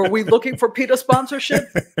 were we looking for PETA sponsorship?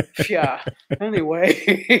 Yeah. Anyway.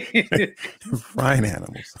 Frying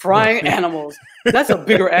animals. Frying animals. That's a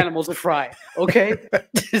bigger animal to fry. Okay.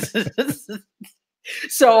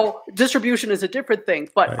 So distribution is a different thing,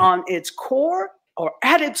 but on its core, or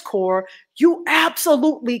at its core, you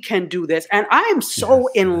absolutely can do this. And I am so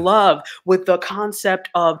in love with the concept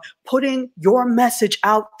of putting your message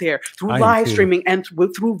out there through live streaming and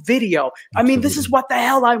through video. Absolutely. I mean, this is what the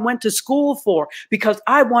hell I went to school for, because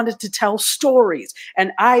I wanted to tell stories.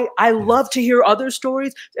 And I love to hear other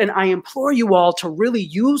stories. And I implore you all to really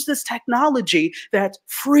use this technology that's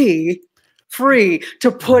free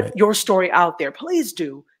to put your story out there. Please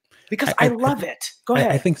do. Because I love it. Go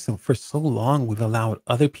ahead. I think so. For so long, we've allowed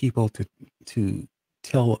other people to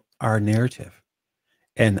tell our narrative,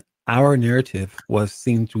 and our narrative was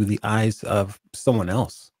seen through the eyes of someone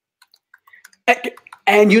else.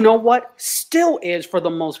 And you know what? Still is, for the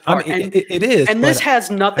most part. I mean, it is. And this has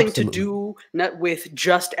nothing to do with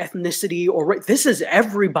just ethnicity or this is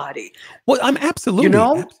everybody. Well, I'm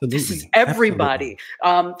absolutely. This is everybody.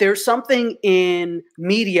 There's something in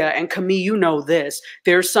media, and Camille, this.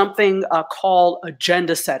 There's something called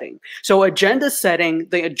agenda setting. So agenda setting,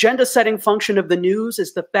 the agenda setting function of the news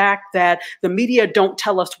is the fact that the media don't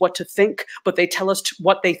tell us what to think, but they tell us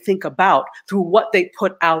what they think about through what they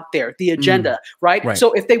put out there, the agenda, right?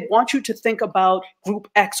 So if they want you to think about group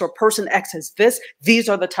X or person X as this, these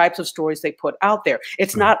are the types of stories they put out there.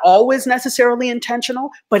 It's not always necessarily intentional,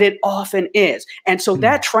 but it often is. And so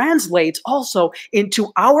that translates also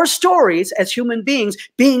into our stories as human beings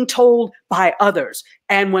being told by others.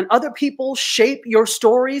 And when other people shape your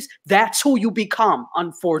stories, that's who you become,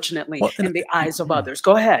 unfortunately, in the eyes of others.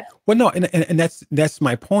 Go ahead. Well, no, and that's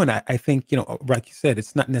my point. I think, like you said,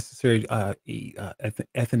 it's not necessarily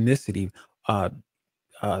ethnicity,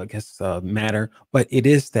 matter, but it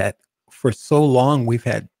is that for so long we've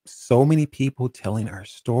had so many people telling our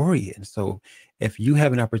story. And so if you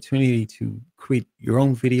have an opportunity to create your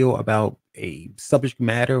own video about a subject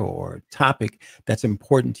matter or topic that's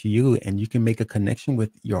important to you, and you can make a connection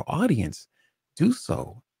with your audience, do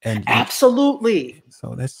so. And absolutely.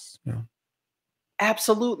 So that's,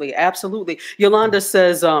 Absolutely, absolutely. Yolanda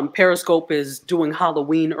says Periscope is doing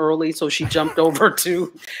Halloween early, so she jumped over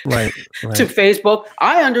to Right, to right. Facebook.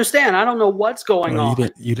 I understand. I don't know what's going Oh, on.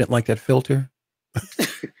 you didn't like that filter?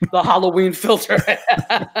 The Halloween filter.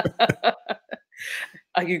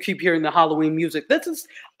 You keep hearing the Halloween music. This is,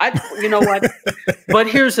 you know what? But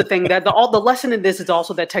here's the thing, that the lesson in this is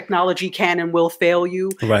also that technology can and will fail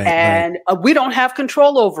you, Right, and we don't have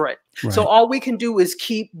control over it. So right, all we can do is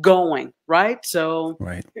keep going, right? So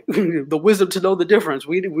right. the wisdom to know the difference.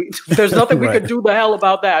 There's nothing we Right. can do the hell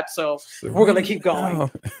about that. So we're going to keep going.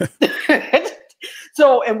 Oh.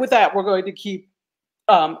 So, and with that, we're going to keep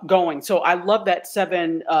going. So I love that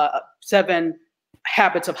seven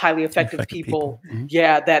habits of highly effective people. Mm-hmm.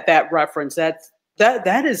 Yeah, that reference. That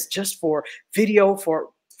is just for video, for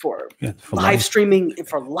live life. streaming,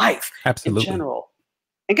 for life. Absolutely. In general.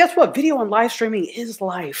 And guess what? Video and live streaming is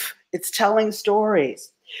life. It's telling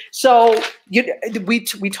stories. So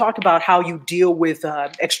we talked about how you deal with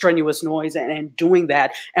extraneous noise and doing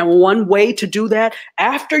that. And one way to do that,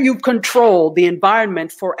 after you've controlled the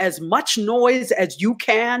environment for as much noise as you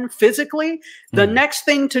can physically, the next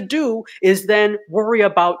thing to do is then worry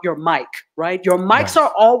about your mic, right? Your mics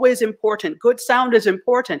are always important. Good sound is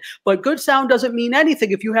important, but good sound doesn't mean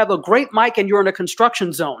anything if you have a great mic and you're in a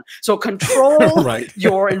construction zone. So control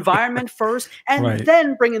your environment first, and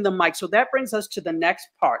then bring in the mic. So that brings us to the next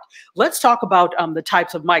part. Let's talk about the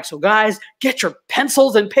types of mics. So guys, get your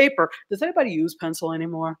pencils and paper. Does anybody use pencil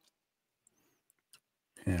anymore?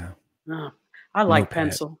 Yeah. No, I like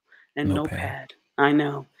pencil and notepad. I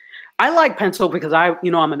know. I like pencil because I'm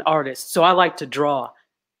an artist, so I like to draw.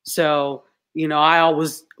 So, I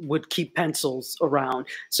always would keep pencils around.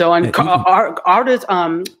 So, and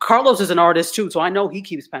Carlos is an artist too, so I know he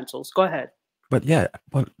keeps pencils. Go ahead. But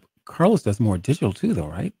Carlos does more digital too, though,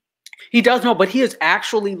 right? He does know, but he is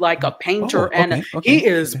actually like a painter, and he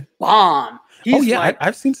is bomb. He's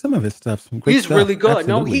I've seen some of his stuff. He's really good.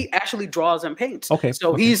 Absolutely. No, he actually draws and paints.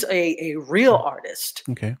 So he's a real artist.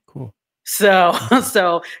 Okay, cool.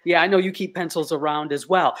 So yeah, I know you keep pencils around as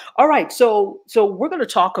well. All right, so we're going to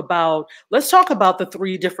talk about. Let's talk about the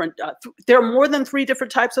three different. There are more than three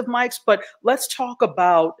different types of mics, but let's talk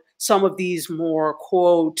about some of these more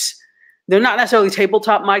quote. They're not necessarily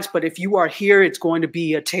tabletop mics, but if you are here, it's going to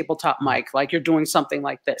be a tabletop mic, like you're doing something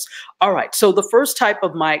like this. All right, so the first type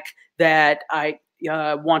of mic that I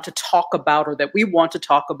want to talk about, or that we want to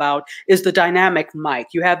talk about, is the dynamic mic.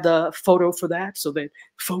 You have the photo for that so that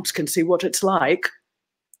folks can see what it's like.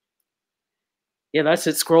 Yeah, that's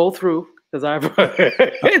it. Scroll through, because I'm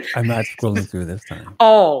not scrolling through this time.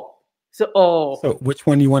 So which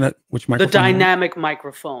one you want to? Which microphone? The dynamic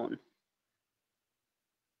microphone.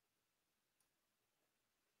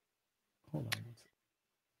 Hold on.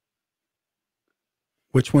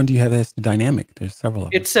 Which one do you have as the dynamic? There's several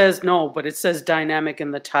of them. It says no, but it says dynamic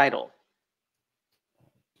in the title.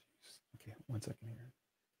 Okay, 1 second here.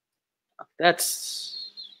 That's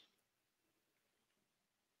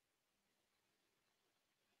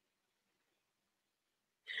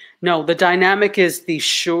no, the dynamic is the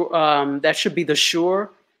Shure. That should be the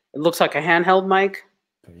Shure. It looks like a handheld mic.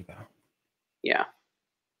 There you go. Yeah.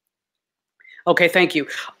 Okay, thank you.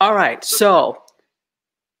 All right, so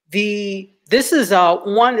this is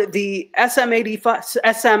the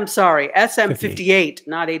SM58,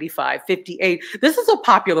 not 85, 58. This is a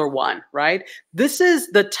popular one, right? This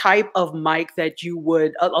is the type of mic that you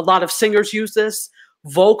would, a lot of singers use this,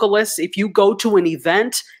 vocalists. If you go to an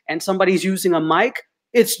event and somebody's using a mic,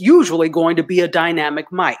 it's usually going to be a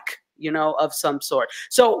dynamic mic, of some sort.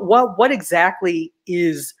 So what exactly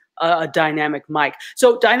is a dynamic mic?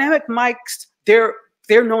 So dynamic mics, they're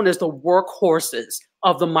known as the workhorses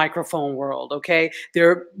of the microphone world, okay?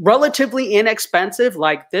 They're relatively inexpensive.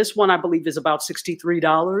 Like this one, I believe, is about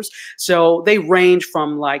 $63. So they range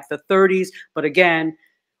from like the 30s, but again,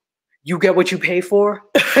 you get what you pay for.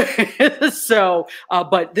 So,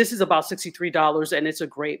 but this is about $63, and it's a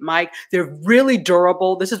great mic. They're really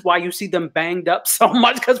durable. This is why you see them banged up so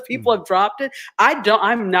much, because people have dropped it.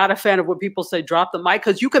 I'm not a fan of when people say drop the mic,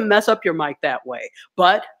 because you can mess up your mic that way.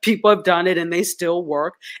 But people have done it, and they still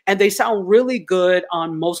work, and they sound really good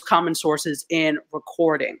on most common sources in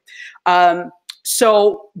recording.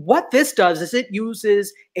 So what this does is it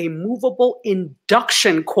uses a movable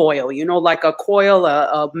induction coil, like a coil,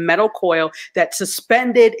 a metal coil that's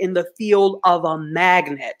suspended in the field of a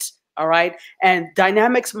magnet. All right. And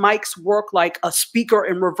dynamics mics work like a speaker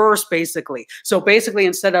in reverse, basically. So basically,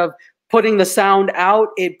 instead of putting the sound out,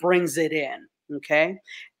 it brings it in. Okay.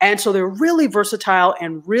 And so they're really versatile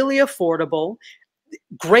and really affordable.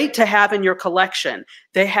 great to have in your collection.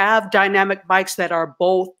 They have dynamic mics that are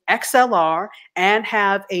both XLR and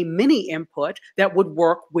have a mini input that would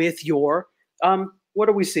work with your, what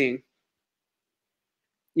are we seeing?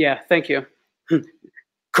 Yeah, thank you.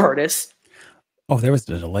 Curtis. Oh, there was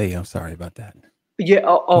a delay. I'm sorry about that.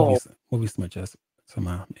 Yeah. Movie some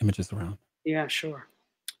images around. Yeah, sure.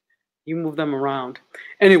 You move them around.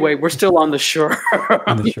 Anyway, we're still on the Shure.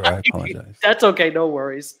 On the Shure, I apologize. That's okay. No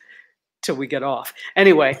worries. Till we get off.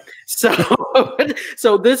 Anyway, so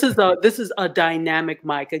this is a dynamic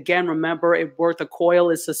mic. Again, remember the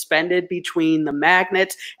coil is suspended between the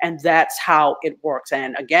magnets, and that's how it works.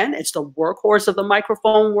 And again, it's the workhorse of the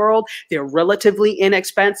microphone world. They're relatively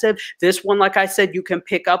inexpensive. This one, like I said, you can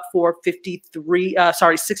pick up for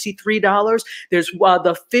 $63. There's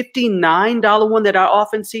the $59 one that I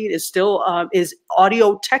often see is still is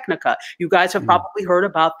Audio-Technica. You guys have probably heard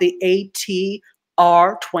about the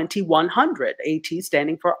ATR2100, AT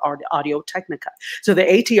standing for Audio-Technica. So the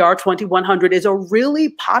ATR2100 is a really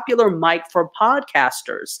popular mic for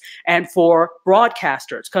podcasters and for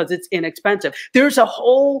broadcasters because it's inexpensive. There's a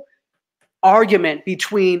whole argument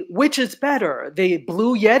between which is better, the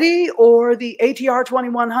Blue Yeti or the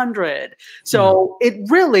ATR2100. So it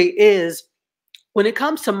really is, when it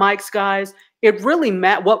comes to mics, guys,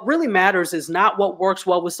 what really matters is not what works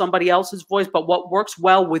well with somebody else's voice, but what works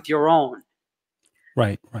well with your own.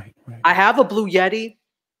 Right. I have a Blue Yeti.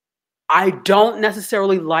 I don't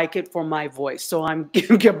necessarily like it for my voice, so I'm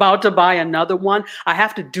about to buy another one. I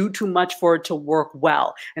have to do too much for it to work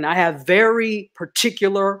well, and I have very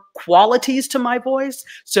particular qualities to my voice,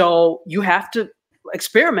 so you have to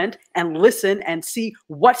experiment and listen and see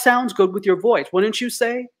what sounds good with your voice. Wouldn't you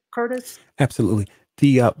say, Curtis? Absolutely.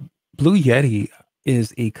 The Blue Yeti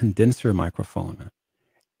is a condenser microphone,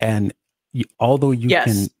 and although you can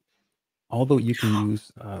use,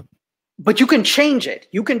 but you can change it.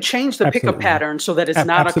 You can change the pickup pattern so that it's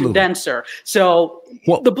not a condenser. So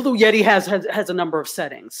the Blue Yeti has a number of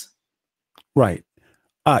settings. Right.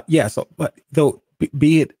 Yeah. So, but though,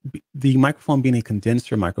 the microphone being a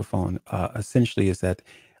condenser microphone, essentially is that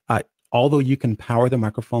although you can power the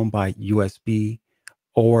microphone by USB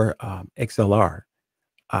or XLR,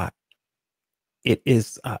 it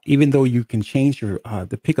is even though you can change your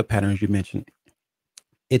the pickup pattern as you mentioned.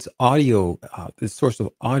 Its audio, the source of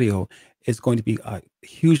audio is going to be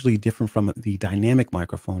hugely different from the dynamic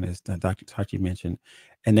microphone, as Dr. Tachi mentioned.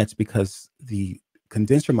 And that's because the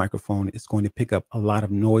condenser microphone is going to pick up a lot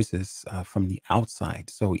of noises from the outside.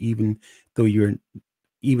 So even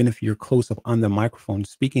if you're close up on the microphone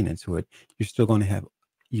speaking into it, you're still going to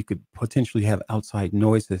you could potentially have outside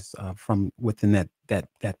noises from within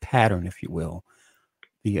that pattern, if you will,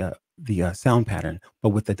 the sound pattern. But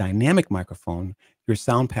with the dynamic microphone, your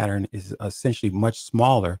sound pattern is essentially much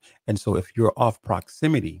smaller, and so if you're off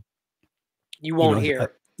proximity, you won't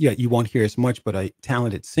hear. You won't hear as much. But a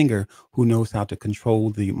talented singer who knows how to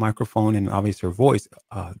control the microphone and obviously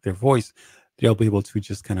their voice, they'll be able to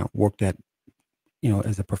just kind of work that,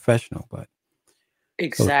 as a professional. But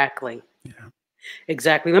exactly. So, yeah.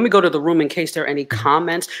 Exactly. Let me go to the room in case there are any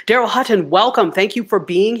comments. Daryl Hutton, welcome. Thank you for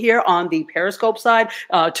being here on the Periscope side.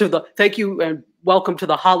 Thank you and welcome to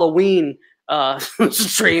the Halloween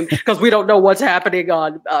stream, because we don't know what's happening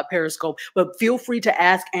on Periscope. But feel free to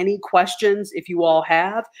ask any questions if you all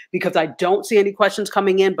have, because I don't see any questions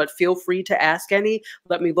coming in, but feel free to ask any.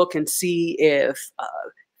 Let me look and see if,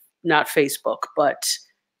 not Facebook, but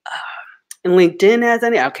and LinkedIn has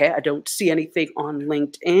any. Okay, I don't see anything on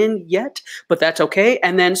LinkedIn yet, but that's okay.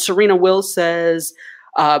 And then Serena Wills says,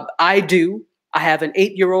 I do. I have an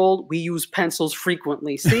 8-year-old. We use pencils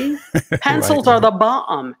frequently. See, pencils are the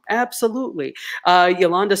bomb. Absolutely.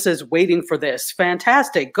 Yolanda says, waiting for this.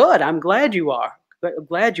 Fantastic. Good. I'm glad you are.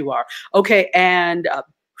 Glad you are. Okay. And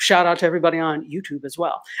shout out to everybody on YouTube as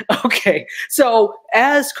well. Okay. So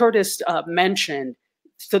as Curtis mentioned,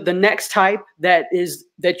 so the next type that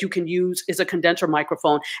you can use is a condenser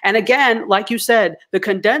microphone. And again, like you said, the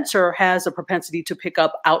condenser has a propensity to pick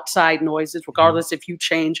up outside noises, regardless if you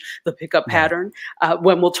change the pickup pattern.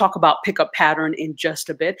 When we'll talk about pickup pattern in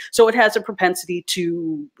just a bit. So it has a propensity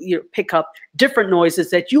to pick up different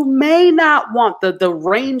noises that you may not want. The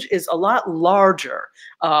range is a lot larger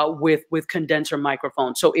with condenser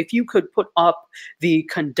microphones. So if you could put up the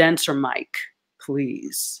condenser mic,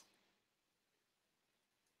 please.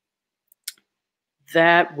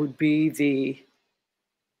 That would be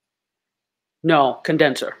no,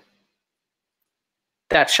 condenser.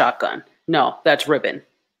 That's shotgun. No, that's ribbon.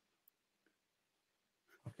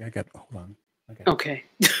 Okay, hold on. Okay.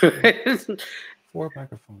 4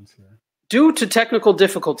 microphones here. Due to technical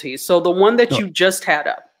difficulties. So the one that you just had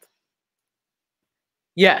up.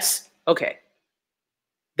 Yes. Okay.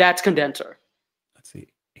 That's condenser. Let's see.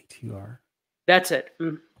 ATR. That's it.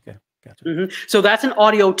 Okay. Gotcha. So that's an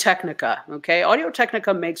Audio-Technica. Okay.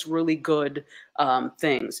 Audio-Technica makes really good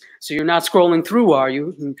things. So you're not scrolling through, are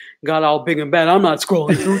you? Got all big and bad. I'm not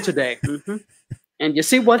scrolling through today. And you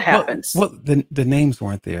see what happens. Well, the names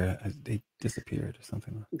weren't there. They disappeared or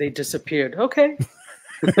something. They disappeared. Okay.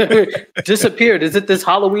 Disappeared. Is it this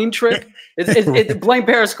Halloween trick? It's blame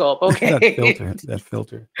Periscope. Okay. That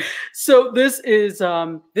filter. So this is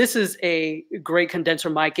a great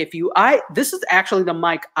condenser mic. This is actually the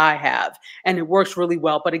mic I have, and it works really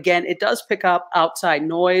well. But again, it does pick up outside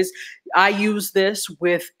noise. I use this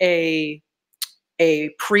with a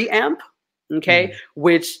preamp, okay,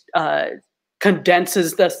 which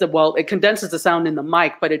condenses it condenses the sound in the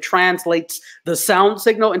mic, but it translates the sound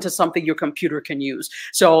signal into something your computer can use.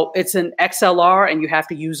 So it's an XLR, and you have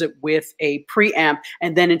to use it with a preamp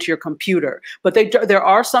and then into your computer. But there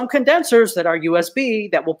are some condensers that are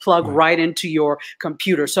USB that will plug right into your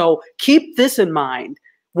computer. So keep this in mind.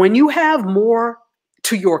 When you have more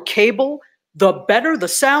to your cable, the better the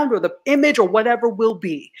sound or the image or whatever will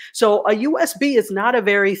be. So a USB is not a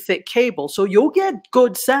very thick cable, so you'll get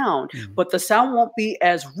good sound, but the sound won't be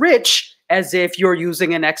as rich as if you're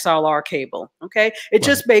using an XLR cable. Okay, it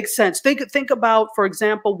just makes sense. Think about, for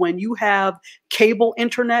example, when you have cable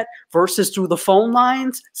internet versus through the phone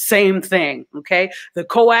lines, same thing. Okay, the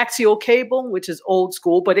coaxial cable, which is old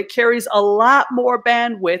school, but it carries a lot more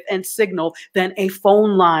bandwidth and signal than a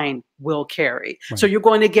phone line will carry. So you're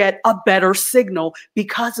going to get a better signal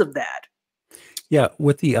because of that. Yeah,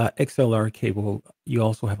 with the XLR cable, you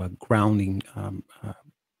also have a grounding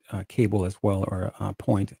cable as well, or a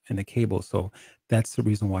point in the cable. So that's the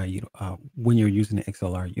reason why when you're using the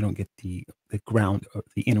XLR, you don't get the ground,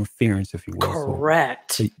 the interference, if you will.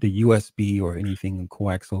 Correct. So the USB or anything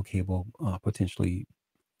coaxial cable, potentially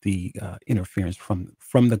the interference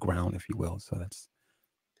from the ground, if you will. So that's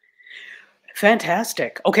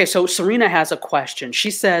fantastic. Okay, so Serena has a question.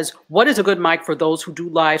 She says, what is a good mic for those who do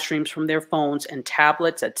live streams from their phones and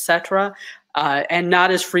tablets, etc.? And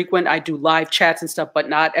not as frequent. I do live chats and stuff, but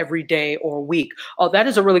not every day or week. Oh, that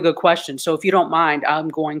is a really good question. So if you don't mind, I'm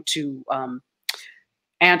going to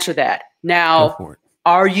answer that. Now,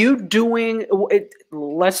 are you doing it?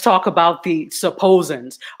 Let's talk about the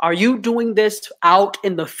supposons. Are you doing this out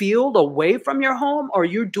in the field away from your home, or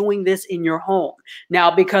you're doing this in your home? Now,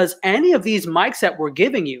 because any of these mics that we're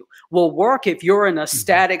giving you will work if you're in a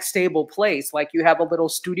static, stable place, like you have a little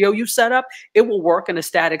studio you set up, it will work in a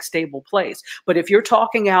static, stable place. But if you're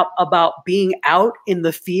talking about being out in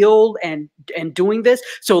the field and doing this,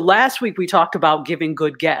 so last week we talked about giving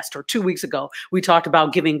good guest, or 2 weeks ago, we talked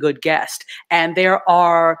about giving good guest. And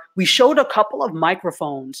we showed a couple of microphones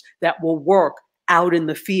that will work out in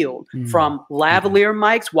the field from lavalier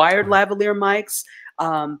mics, wired lavalier mics.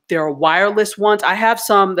 There are wireless ones. I have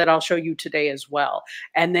some that I'll show you today as well.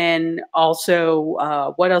 And then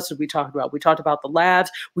also, what else did we talk about? We talked about the lavs.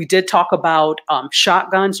 We did talk about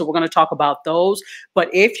shotguns, so we're going to talk about those.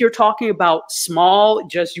 But if you're talking about small,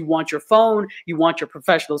 just you want your phone, you want your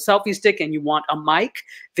professional selfie stick, and you want a mic,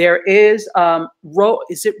 there is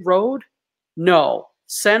is it Rode? No.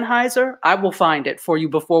 Sennheiser, I will find it for you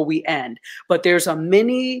before we end. But there's a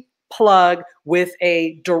mini plug with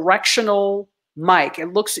a directional mic. It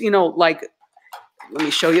looks, like, let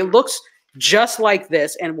me show you. It looks just like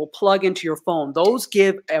this and will plug into your phone. Those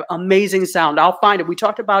give amazing sound. I'll find it. We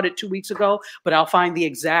talked about it 2 weeks ago, but I'll find the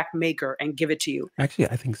exact maker and give it to you. Actually,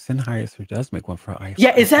 I think Sennheiser does make one for iPhone.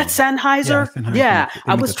 Yeah, is that Sennheiser? Yeah,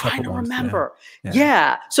 I was trying to remember.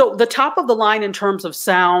 Yeah. So the top of the line in terms of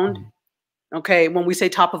sound, okay, when we say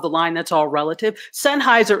top of the line, that's all relative.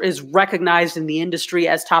 Sennheiser is recognized in the industry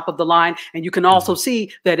as top of the line, and you can also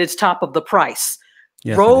see that it's top of the price.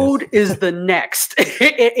 Yes, Rode is the next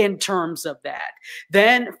in terms of that.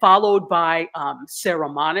 Then followed by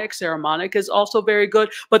Saramonic. Saramonic is also very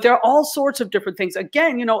good, but there are all sorts of different things.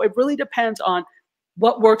 Again, it really depends on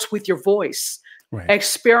what works with your voice. Right.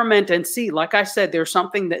 Experiment and see. Like I said, there's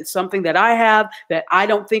something that I have that I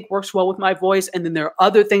don't think works well with my voice, and then there are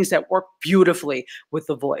other things that work beautifully with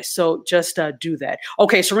the voice. So just do that.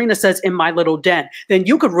 Okay, Serena says, in my little den. Then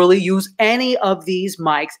you could really use any of these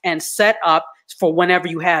mics and set up for whenever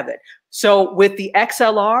you have it. So with the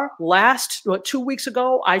XLR, 2 weeks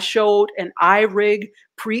ago, I showed an iRig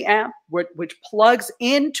preamp which plugs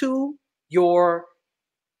into the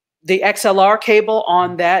XLR cable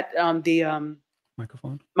on that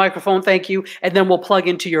microphone, thank you, and then we'll plug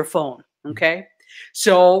into your phone. Okay,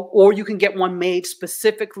 so, or you can get one made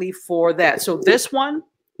specifically for that. So this one,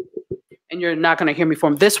 and you're not going to hear me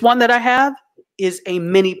from this one that I have, is a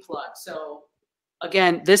mini plug. So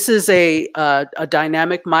Again, this is a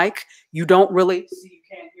dynamic mic. You don't really see, you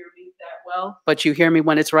can't hear me that well, but you hear me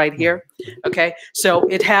when it's right here. Okay, so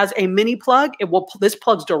it has a mini plug. This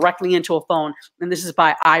plugs directly into a phone, and this is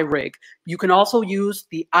by iRig. You can also use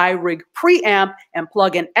the iRig preamp and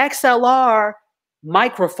plug an XLR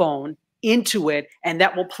microphone into it, and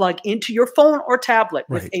that will plug into your phone or tablet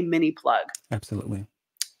with a mini plug. Absolutely.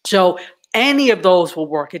 So any of those will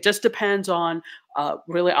work. It just depends on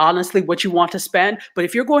really honestly what you want to spend. But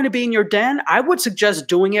if you're going to be in your den, I would suggest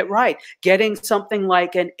doing it right. Getting something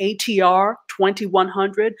like an ATR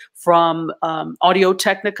 2100 from Audio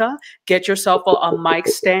Technica. Get yourself a mic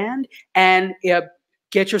stand and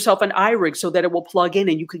get yourself an iRig so that it will plug in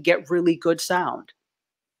and you could get really good sound.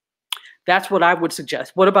 That's what I would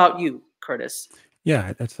suggest. What about you, Curtis?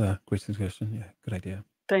 Yeah, that's a great suggestion. Yeah, good idea.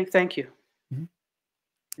 Thank you. Mm-hmm.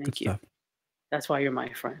 Thank good you. Stuff. That's why you're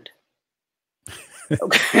my friend.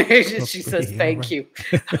 Okay, she says thank you.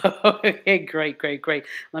 Okay, great.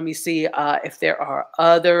 Let me see if there are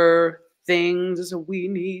other things we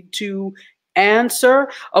need to answer.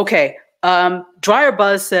 Okay, Dryer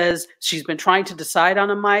Buzz says she's been trying to decide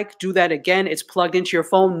on a mic. Do that again. It's plugged into your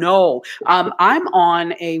phone. No, I'm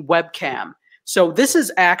on a webcam. So this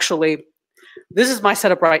is my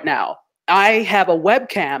setup right now. I have a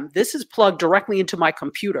webcam. This is plugged directly into my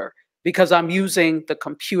computer because I'm using the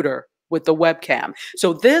computer with the webcam.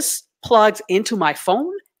 So this plugs into my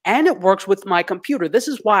phone and it works with my computer. This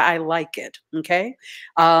is why I like it. Okay.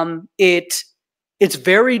 It's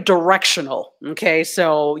very directional. Okay.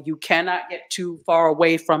 So you cannot get too far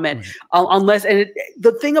away from it unless, and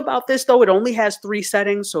the thing about this though, it only has 3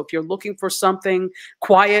 settings. So if you're looking for something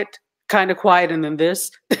quiet, kind of quiet, and then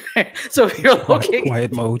this. So if you're looking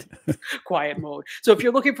quiet mode. Quiet mode. So if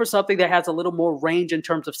you're looking for something that has a little more range in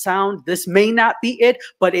terms of sound, this may not be it,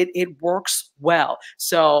 but it works well.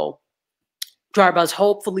 So Dryer Buzz,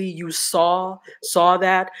 hopefully you saw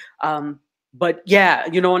that. But yeah,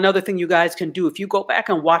 another thing you guys can do, if you go back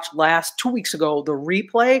and watch 2 weeks ago, the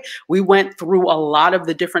replay, we went through a lot of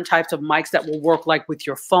the different types of mics that will work like with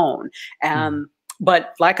your phone.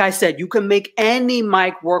 But like I said, you can make any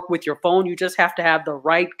mic work with your phone. You just have to have the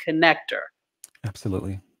right connector.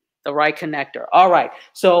 Absolutely. The right connector. All right.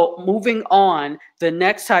 So moving on, the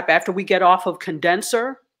next type after we get off of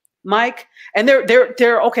condenser mic, and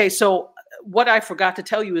they're okay. So what I forgot to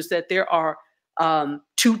tell you is that there are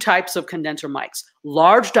 2 types of condenser mics.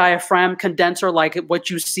 Large diaphragm condenser, like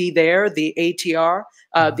what you see there, the ATR,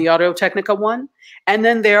 the Audio Technica one. And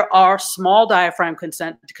then there are small diaphragm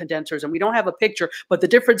condensers, and we don't have a picture, but the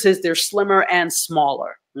difference is they're slimmer and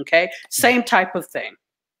smaller. Okay. Same type of thing,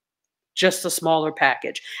 just a smaller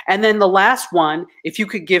package. And then the last one, if you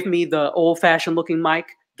could give me the old fashioned looking mic,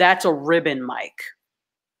 that's a ribbon mic.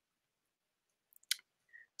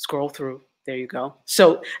 Scroll through. There you go.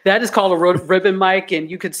 So that is called a ribbon mic, and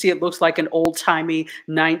you can see it looks like an old-timey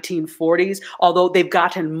 1940s, although they've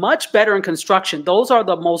gotten much better in construction. Those are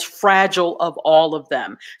the most fragile of all of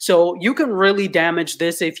them. So you can really damage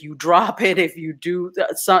this if you drop it, if you do.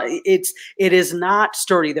 It is not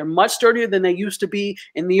sturdy. They're much sturdier than they used to be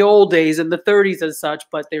in the old days, in the 30s and such,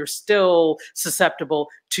 but they're still susceptible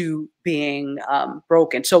to being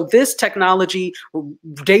broken. So this technology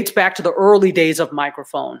dates back to the early days of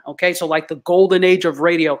microphone. Okay, so like the golden age of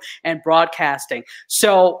radio and broadcasting.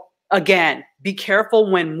 So again, be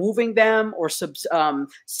careful when moving them or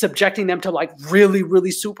subjecting them to like really,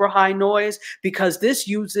 really super high noise, because this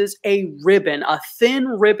uses a ribbon, a thin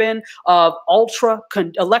ribbon of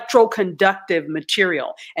electroconductive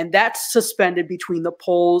material. And that's suspended between the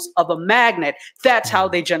poles of a magnet. That's how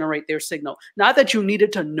they generate their signal. Not that you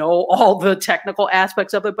needed to know all the technical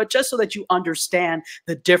aspects of it, but just so that you understand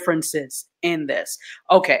the differences in this.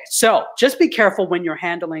 Okay, so just be careful when you're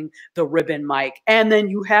handling the ribbon mic. And then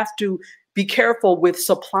you have to be careful with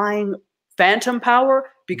supplying phantom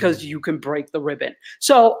power, because you can break the ribbon.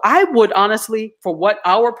 So I would honestly, for what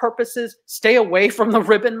our purposes, stay away from the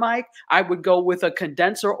ribbon mic. I would go with a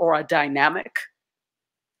condenser or a dynamic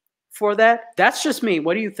for that. That's just me.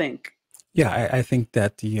 What do you think? Yeah, I think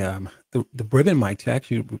that the ribbon mic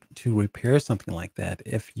to repair something like that,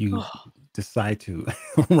 if you decide to,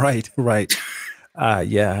 right.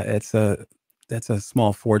 Yeah, that's a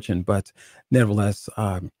small fortune, but nevertheless,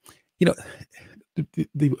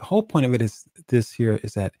 the whole point of it is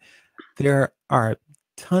that there are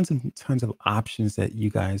tons of options that you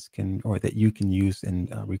guys can, or that you can use in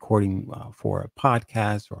recording for a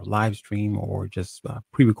podcast or a live stream or just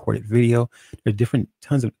pre-recorded video. There are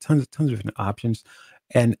tons of different options,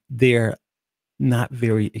 and they're not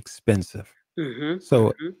very expensive.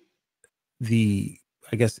 So I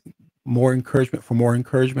guess more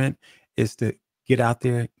encouragement is to get out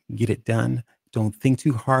there, get it done. Don't think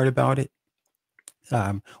too hard about it.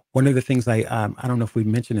 One of the things I don't know if we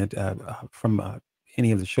mentioned it from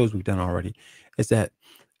any of the shows we've done already, is that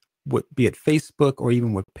be it Facebook or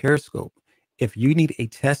even with Periscope, if you need a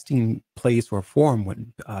testing place or forum with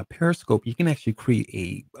Periscope, you can actually create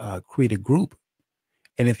a group.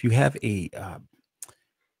 And if you have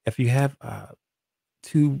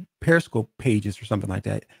two Periscope pages or something like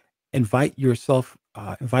that, invite one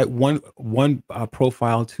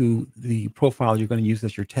profile to the profile you're going to use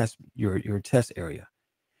as your test area.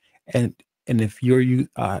 And if you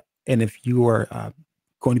are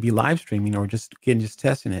going to be live streaming or just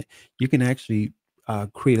testing it, you can actually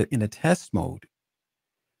create it in a test mode.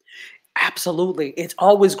 Absolutely. It's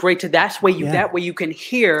always great to that way you can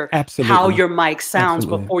hear how your mic sounds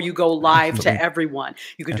before you go live to everyone.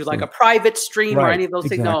 You can do like a private stream or any of those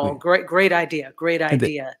things. No, great idea. Great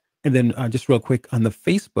idea. And then just real quick on the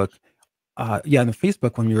Facebook, on the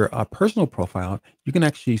Facebook, on your personal profile, you can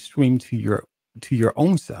actually stream to your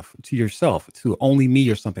own self, to only me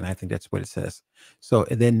or something. I think that's what it says. So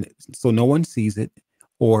no one sees it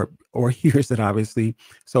or hears it, obviously.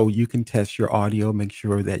 So you can test your audio, make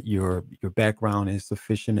sure that your background is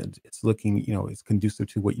sufficient. It's looking, it's conducive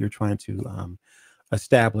to what you're trying to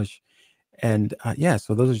establish. And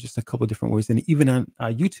so those are just a couple of different ways. And even on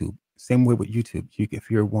YouTube, same way with YouTube. If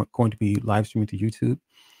you're going to be live streaming to YouTube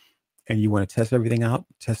and you want to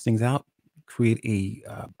test things out, create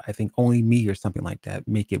I think only me or something like that.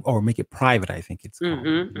 Make it private. I think it's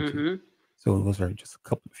called. So those are just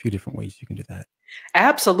a few different ways you can do that.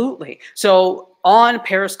 Absolutely. So on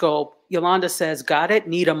Periscope, Yolanda says, got it,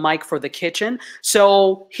 need a mic for the kitchen.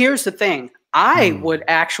 So here's the thing. I would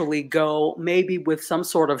actually go maybe with some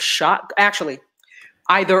sort of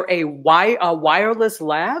either a wireless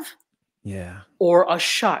lav or a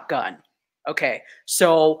shotgun. Okay.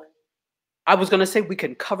 So I was going to say we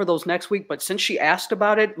can cover those next week, but since she asked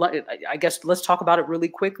about it, I guess let's talk about it really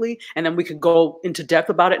quickly, and then we can go into depth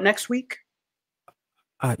about it next week.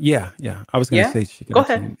 Yeah. I was going to say she can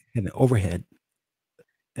have an overhead,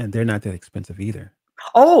 and they're not that expensive either.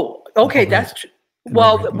 Oh, okay,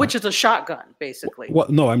 which is a shotgun, basically. Well,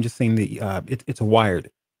 no, I'm just saying it's a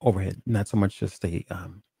wired overhead, not so much just a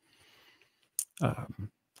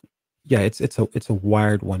it's a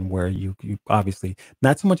wired one where you obviously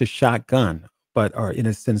not so much a shotgun, but or in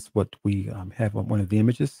a sense what we have on one of the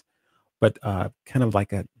images, but kind of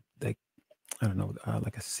like I don't know,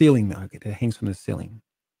 like a ceiling that hangs from the ceiling.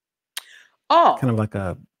 Oh, kind of like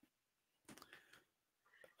a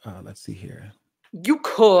let's see here. You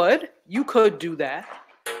could do that.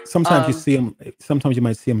 Sometimes you see them. Sometimes you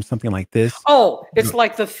might see them something like this. Oh, it's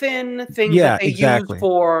like the thin thing that they use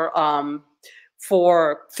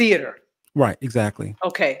for theater. Right, exactly.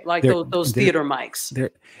 Okay, like those theater mics.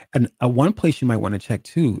 And one place you might want to check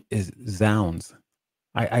too is Zounds.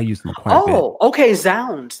 I use them quite a bit. Oh, okay,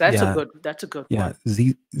 Zounds. That's a good one.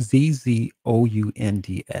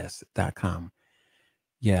 ZZOUNDS.com.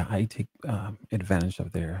 Yeah, I take advantage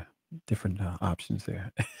of their different options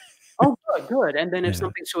there. Oh, good. And then if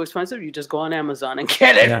something's too expensive, you just go on Amazon and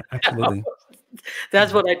get it. Yeah, absolutely.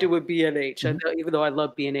 That's what I do with B&H, even though I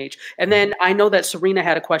love B&H. And then I know that Serena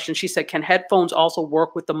had a question. She said, can headphones also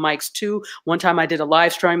work with the mics too? One time I did a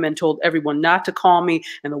live stream and told everyone not to call me.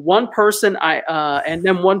 And one person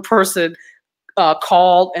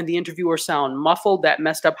called and the interviewer sound muffled. That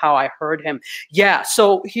messed up how I heard him. Yeah.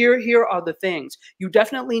 So here are the things. You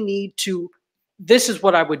definitely need to, this is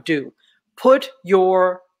what I would do. Put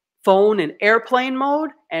your phone in airplane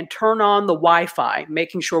mode and turn on the Wi-Fi,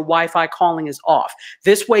 making sure Wi-Fi calling is off.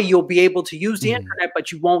 This way you'll be able to use the internet,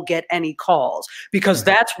 but you won't get any calls, because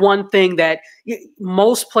that's one thing that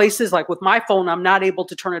most places, like with my phone, I'm not able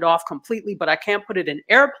to turn it off completely, but I can put it in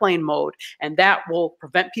airplane mode, and that will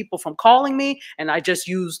prevent people from calling me, and I just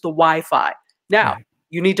use the Wi-Fi. Now,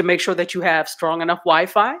 you need to make sure that you have strong enough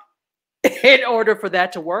Wi-Fi in order for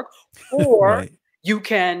that to work, or you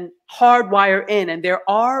can hardwire in, and there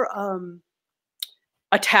are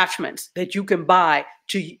attachments that you can buy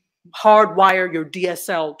to hardwire your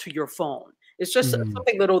DSL to your phone. It's just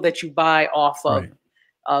something little that you buy off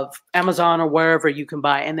of Amazon or wherever you can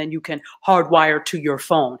buy, and then you can hardwire to your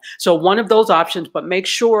phone. So one of those options, but make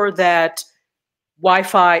sure that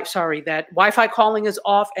Wi-Fi calling is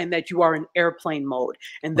off and that you are in airplane mode,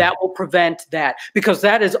 and that will prevent that, because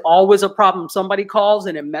that is always a problem. Somebody calls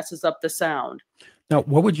and it messes up the sound. Now,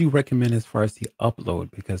 what would you recommend as far as the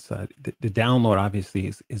upload? Because the download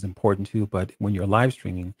obviously is important too, but when you're live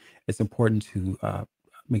streaming, it's important to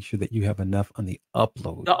make sure that you have enough on the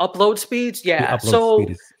upload. The upload speeds, yeah. The upload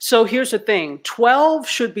speed is, so here's the thing: 12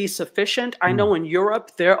 should be sufficient. I know in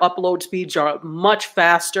Europe their upload speeds are much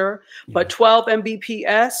faster, but 12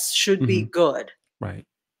 Mbps should be good. Right.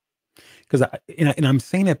 Because and I'm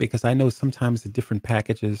saying that because I know sometimes the different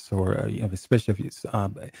packages, or you know, especially if it's,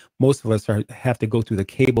 most of us have to go through the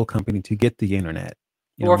cable company to get the internet,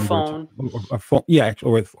 you or know, phone, or phone, yeah,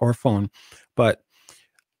 or phone. But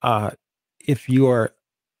if you are,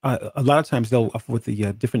 a lot of times they'll, with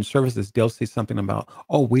the different services, they'll say something about,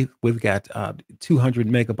 oh, we've got 200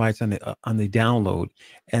 megabytes on the download,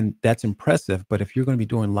 and that's impressive. But if you're going to be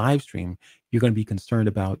doing live stream, you're going to be concerned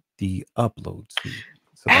about the upload speed.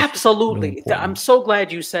 So absolutely. Really, I'm so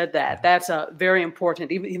glad you said that. That's very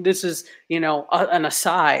important. Even this is, you know, an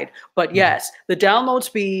aside, but yes, the download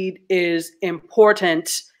speed is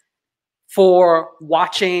important for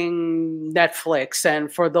watching Netflix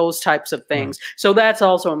and for those types of things. So that's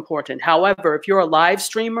also important. However, if you're a live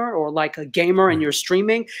streamer or like a gamer and you're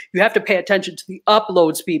streaming, you have to pay attention to the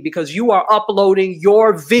upload speed, because you are uploading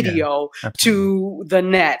your video to the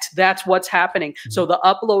net. That's what's happening. So the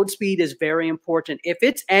upload speed is very important. If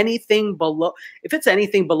it's anything below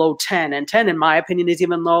 10, and 10 in my opinion is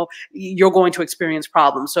even low, you're going to experience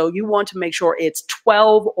problems. So you want to make sure it's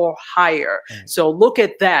 12 or higher. So look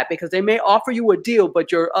at that, because they may offer you a deal,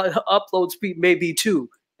 but your upload speed may be 2.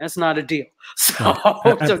 That's not a deal. So,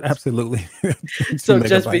 absolutely. So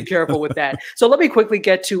just be careful with that. So let me quickly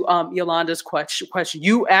get to Yolanda's question.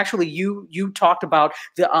 You talked about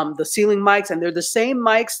the ceiling mics, and they're the same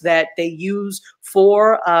mics that they use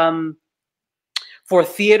for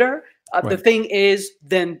theater. The thing is,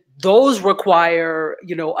 then those require,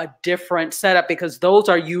 you know, a different setup, because those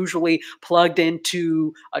are usually plugged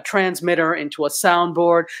into a transmitter, into a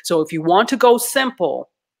soundboard. So if you want to go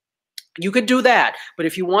simple, you could do that. But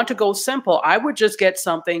if you want to go simple, I would just get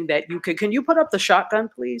something that you could. Can you put up the shotgun,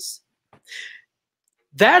 please?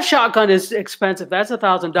 That shotgun is expensive. That's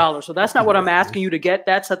 $1,000. So that's not what I'm asking you to get.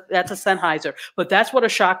 That's a Sennheiser, but that's what a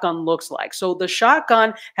shotgun looks like. So the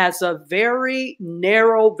shotgun has a very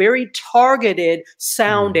narrow, very targeted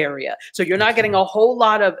sound area. So you're not getting a whole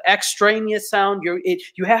lot of extraneous sound.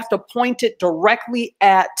 You have to point it directly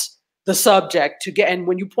at the subject to get, and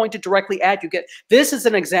when you point it directly at, you get, this is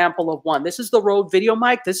an example of one. This is the Rode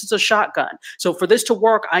VideoMic. This is a shotgun. So for this to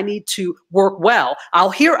work, I need to work well. I'll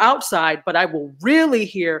hear outside, but I will really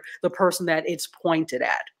hear the person that it's pointed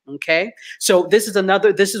at. Okay. So this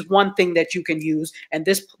is one thing that you can use, and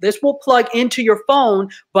this will plug into your phone,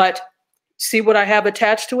 but see what I have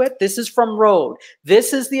attached to it? This is from Rode.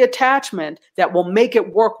 This is the attachment that will make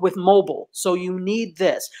it work with mobile. So you need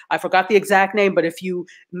this. I forgot the exact name, but if you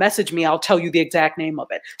message me, I'll tell you the exact name of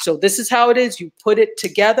it. So this is how it is. You put it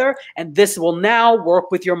together, and this will now work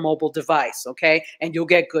with your mobile device, okay? And you'll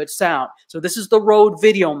get good sound. So this is the Rode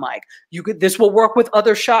VideoMic. This will work with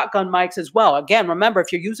other shotgun mics as well. Again, remember,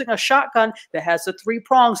 if you're using a shotgun that has the 3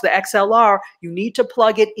 prongs, the XLR, you need to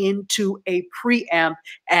plug it into a preamp,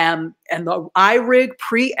 and the iRig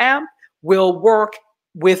preamp will work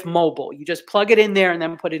with mobile. You just plug it in there and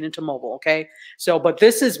then put it into mobile, okay? So, but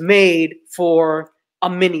this is made for a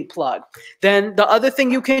mini plug. Then the other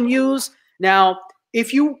thing you can use, now,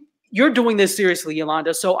 if you're doing this seriously,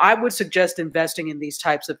 Yolanda, so I would suggest investing in these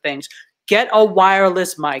types of things. Get a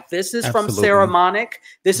wireless mic. This is from Saramonic.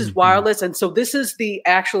 This is wireless, and so this is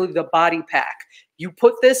actually the body pack. You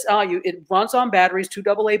put this, it runs on batteries, 2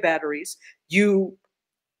 AA batteries. You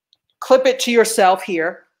clip it to yourself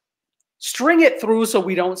here, string it through so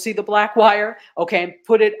we don't see the black wire, okay, and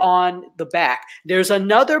put it on the back. There's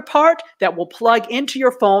another part that will plug into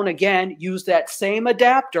your phone. Again, use that same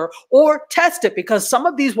adapter, or test it, because some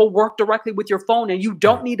of these will work directly with your phone and you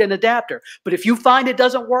don't need an adapter. But if you find it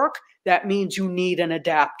doesn't work, that means you need an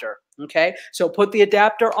adapter. Okay, so put the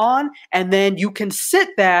adapter on, and then you can sit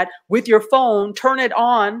that with your phone, turn it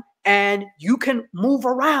on, and you can move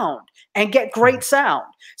around and get great sound.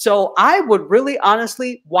 So I would really,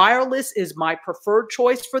 honestly, wireless is my preferred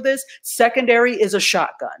choice for this. Secondary is a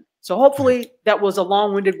shotgun. So hopefully that was a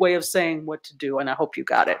long-winded way of saying what to do, and I hope you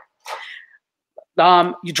got it.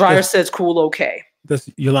 Your dryer says cool, okay. Does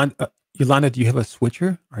Yolanda, do you have a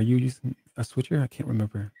switcher? Are you using a switcher? I can't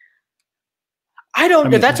remember. I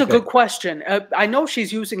don't know. That's a good question. I know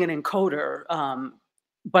she's using an encoder,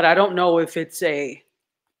 but I don't know if it's a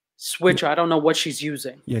switcher. I don't know what she's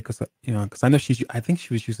using. Yeah, because I know I think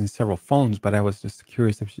she was using several phones, but I was just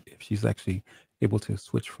curious if she's actually able to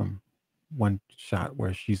switch from one shot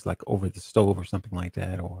where she's like over the stove or something like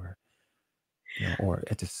that, or or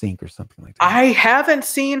at the sink or something like that. I haven't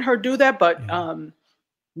seen her do that, but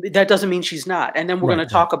that doesn't mean she's not. And then we're going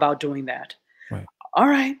to talk about doing that. Right. All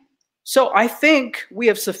right. So I think we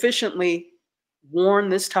have sufficiently worn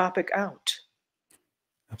this topic out.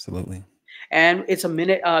 Absolutely. And it's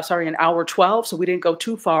an hour 12, so we didn't go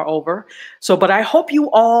too far over. So, but I hope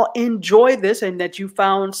you all enjoy this and that you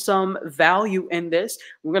found some value in this.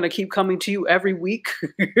 We're going to keep coming to you every week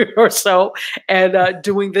or so and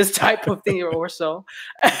doing this type of thing or so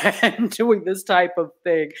and doing this type of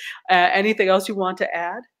thing. Anything else you want to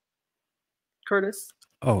add, Curtis?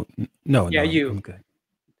 Oh, no, yeah, no, you. I'm good.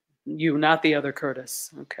 You, not the other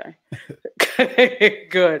Curtis. Okay.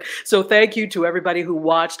 Good. So thank you to everybody who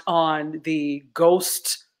watched on the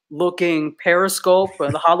ghost looking Periscope,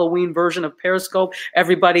 the Halloween version of Periscope,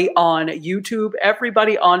 everybody on YouTube,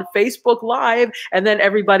 everybody on Facebook Live, and then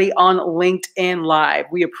everybody on LinkedIn Live.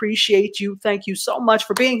 We appreciate you. Thank you so much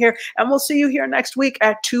for being here. And we'll see you here next week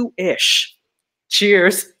at 2-ish.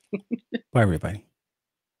 Cheers. Bye, everybody.